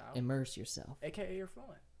the figure it wolves. out. Immerse yourself. AKA, you're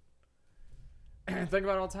fluent. Think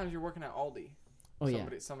about all the times you're working at Aldi. Oh yeah.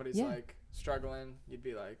 Somebody's Yeah. like struggling. You'd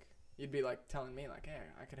be like telling me like, hey,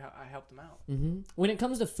 I helped them out. Mm-hmm. When it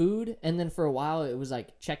comes to food, and then for a while it was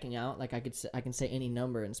like checking out. Like I can say any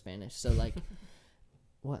number in Spanish. So like,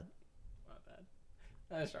 what? Not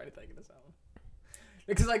bad. I just tried thinking of something.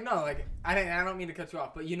 Because like no, like I don't mean to cut you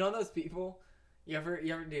off, but you know those people.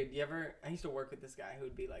 I used to work with this guy who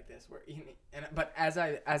would be like this, but as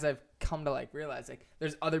I've come to like realize like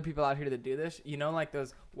there's other people out here that do this. You know, like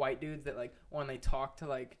those white dudes that like when they talk to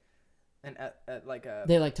like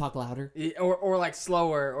They like talk louder. or like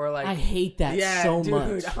slower or like I hate that so dude,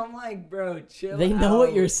 much. I'm like, bro, chill. They know what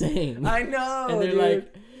out. you're saying. I know, and they're dude.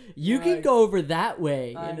 like, you They're can like, go over that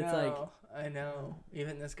way, I and know, it's like, I know.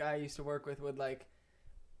 Even this guy I used to work with would like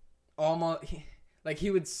almost like he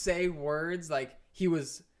would say words like he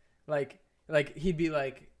was like he'd be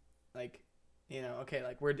like you know, okay,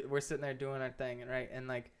 like we're sitting there doing our thing, and right, and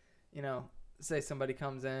like, you know, say somebody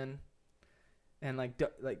comes in and like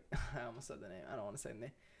I almost said the name, I don't want to say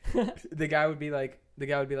the name. the guy would be like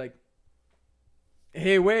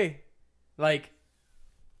hey, wait, like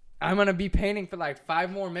I'm gonna be painting for like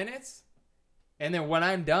 5 more minutes, and then when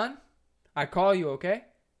I'm done I call you, okay?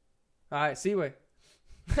 All right, see you.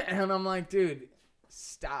 And I'm like, dude,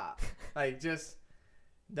 stop. Like, just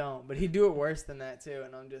don't. But he'd do it worse than that, too.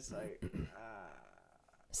 And I'm just like,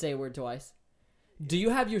 Say a word twice. Do you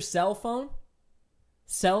have your cell phone?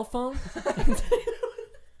 Cell phone?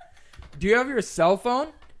 Do you have your cell phone?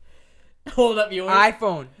 Hold up yours.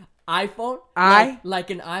 iPhone. iPhone? I? Like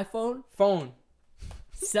an iPhone? Phone.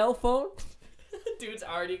 Cell phone? Dude's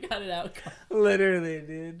already got it out. Literally,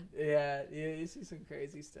 dude. Yeah, you see some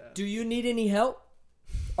crazy stuff. Do you need any help?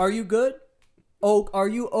 Are you good? Oh, are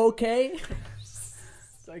you okay?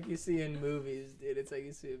 It's like you see in movies, dude. It's like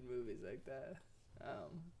you see in movies like that.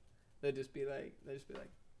 They'll just be like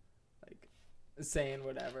saying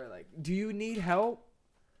whatever, like, do you need help?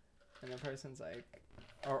 And the person's like,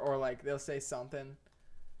 or like they'll say something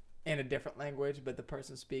in a different language, but the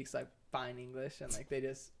person speaks like fine English, and like they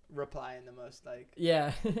just reply in the most like,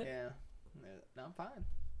 Yeah. yeah, no, I'm fine.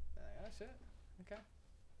 Like, oh shit, okay,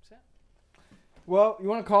 shit. Well, you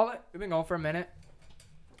want to call it? We've been going for a minute.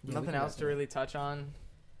 Yeah, Nothing else to really touch on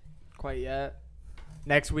quite yet.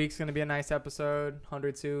 Next week's gonna be a nice episode.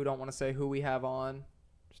 102. Don't want to say who we have on.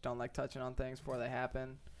 Just don't like touching on things before they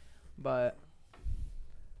happen. But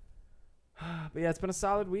yeah, it's been a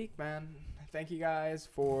solid week, man. Thank you guys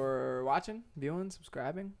for watching, viewing,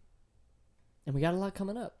 subscribing. And we got a lot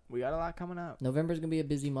coming up. We got a lot coming up. November's gonna be a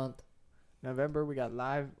busy month. November, we got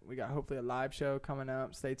hopefully a live show coming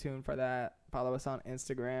up. Stay tuned for that. Follow us on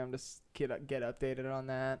Instagram. Just get updated on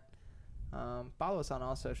that. Follow us on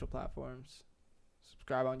all social platforms.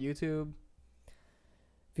 Subscribe on YouTube.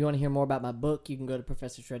 If you want to hear more about my book, you can go to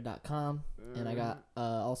professorshred.com, and I got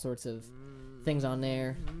all sorts of things on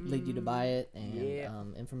there, lead you to buy it,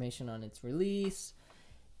 and information on its release,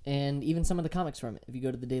 and even some of the comics from it. If you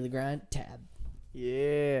go to the Daily Grind tab.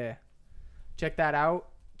 Yeah. Check that out.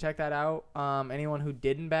 Anyone who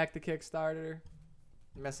didn't back the Kickstarter,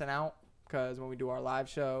 missing out, because when we do our live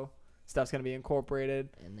show, stuff's going to be incorporated.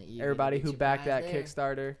 And everybody who backed that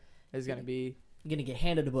Kickstarter is going to be... You're going to get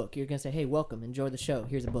handed a book. You're going to say, hey, welcome. Enjoy the show.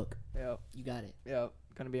 Here's a book. Yep. You got it. Yep.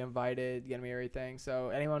 Going to be invited. Going to be everything. So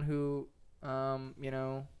anyone who,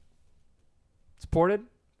 supported,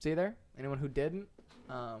 see you there. Anyone who didn't,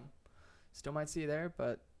 still might see you there,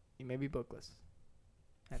 but you may be bookless.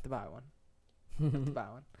 Have to buy one.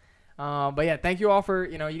 But yeah, thank you all for,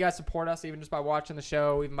 you guys support us even just by watching the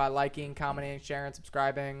show, even by liking, commenting, sharing,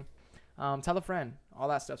 subscribing. Tell a friend. All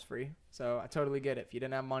that stuff's free. So I totally get it. If you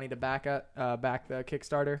didn't have money to back the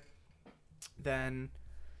Kickstarter, then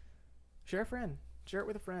share a friend. Share it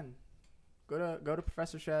with a friend. Go to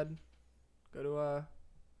Professor Shed. Go to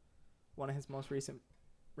one of his most recent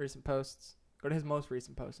posts. Go to his most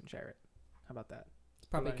recent post and share it. How about that? It's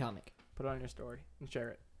probably a comic. Put it on your story and share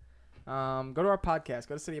it. Go to our podcast.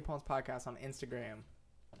 Go to City Opponents Podcast on Instagram.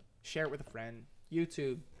 Share it with a friend.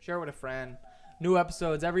 YouTube. Share it with a friend. New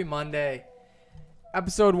episodes every Monday.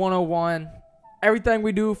 Episode 101. Everything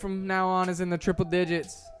we do from now on is in the triple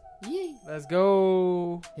digits. Yay. Let's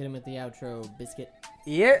go. Hit him with the outro, biscuit.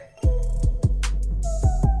 Yeah.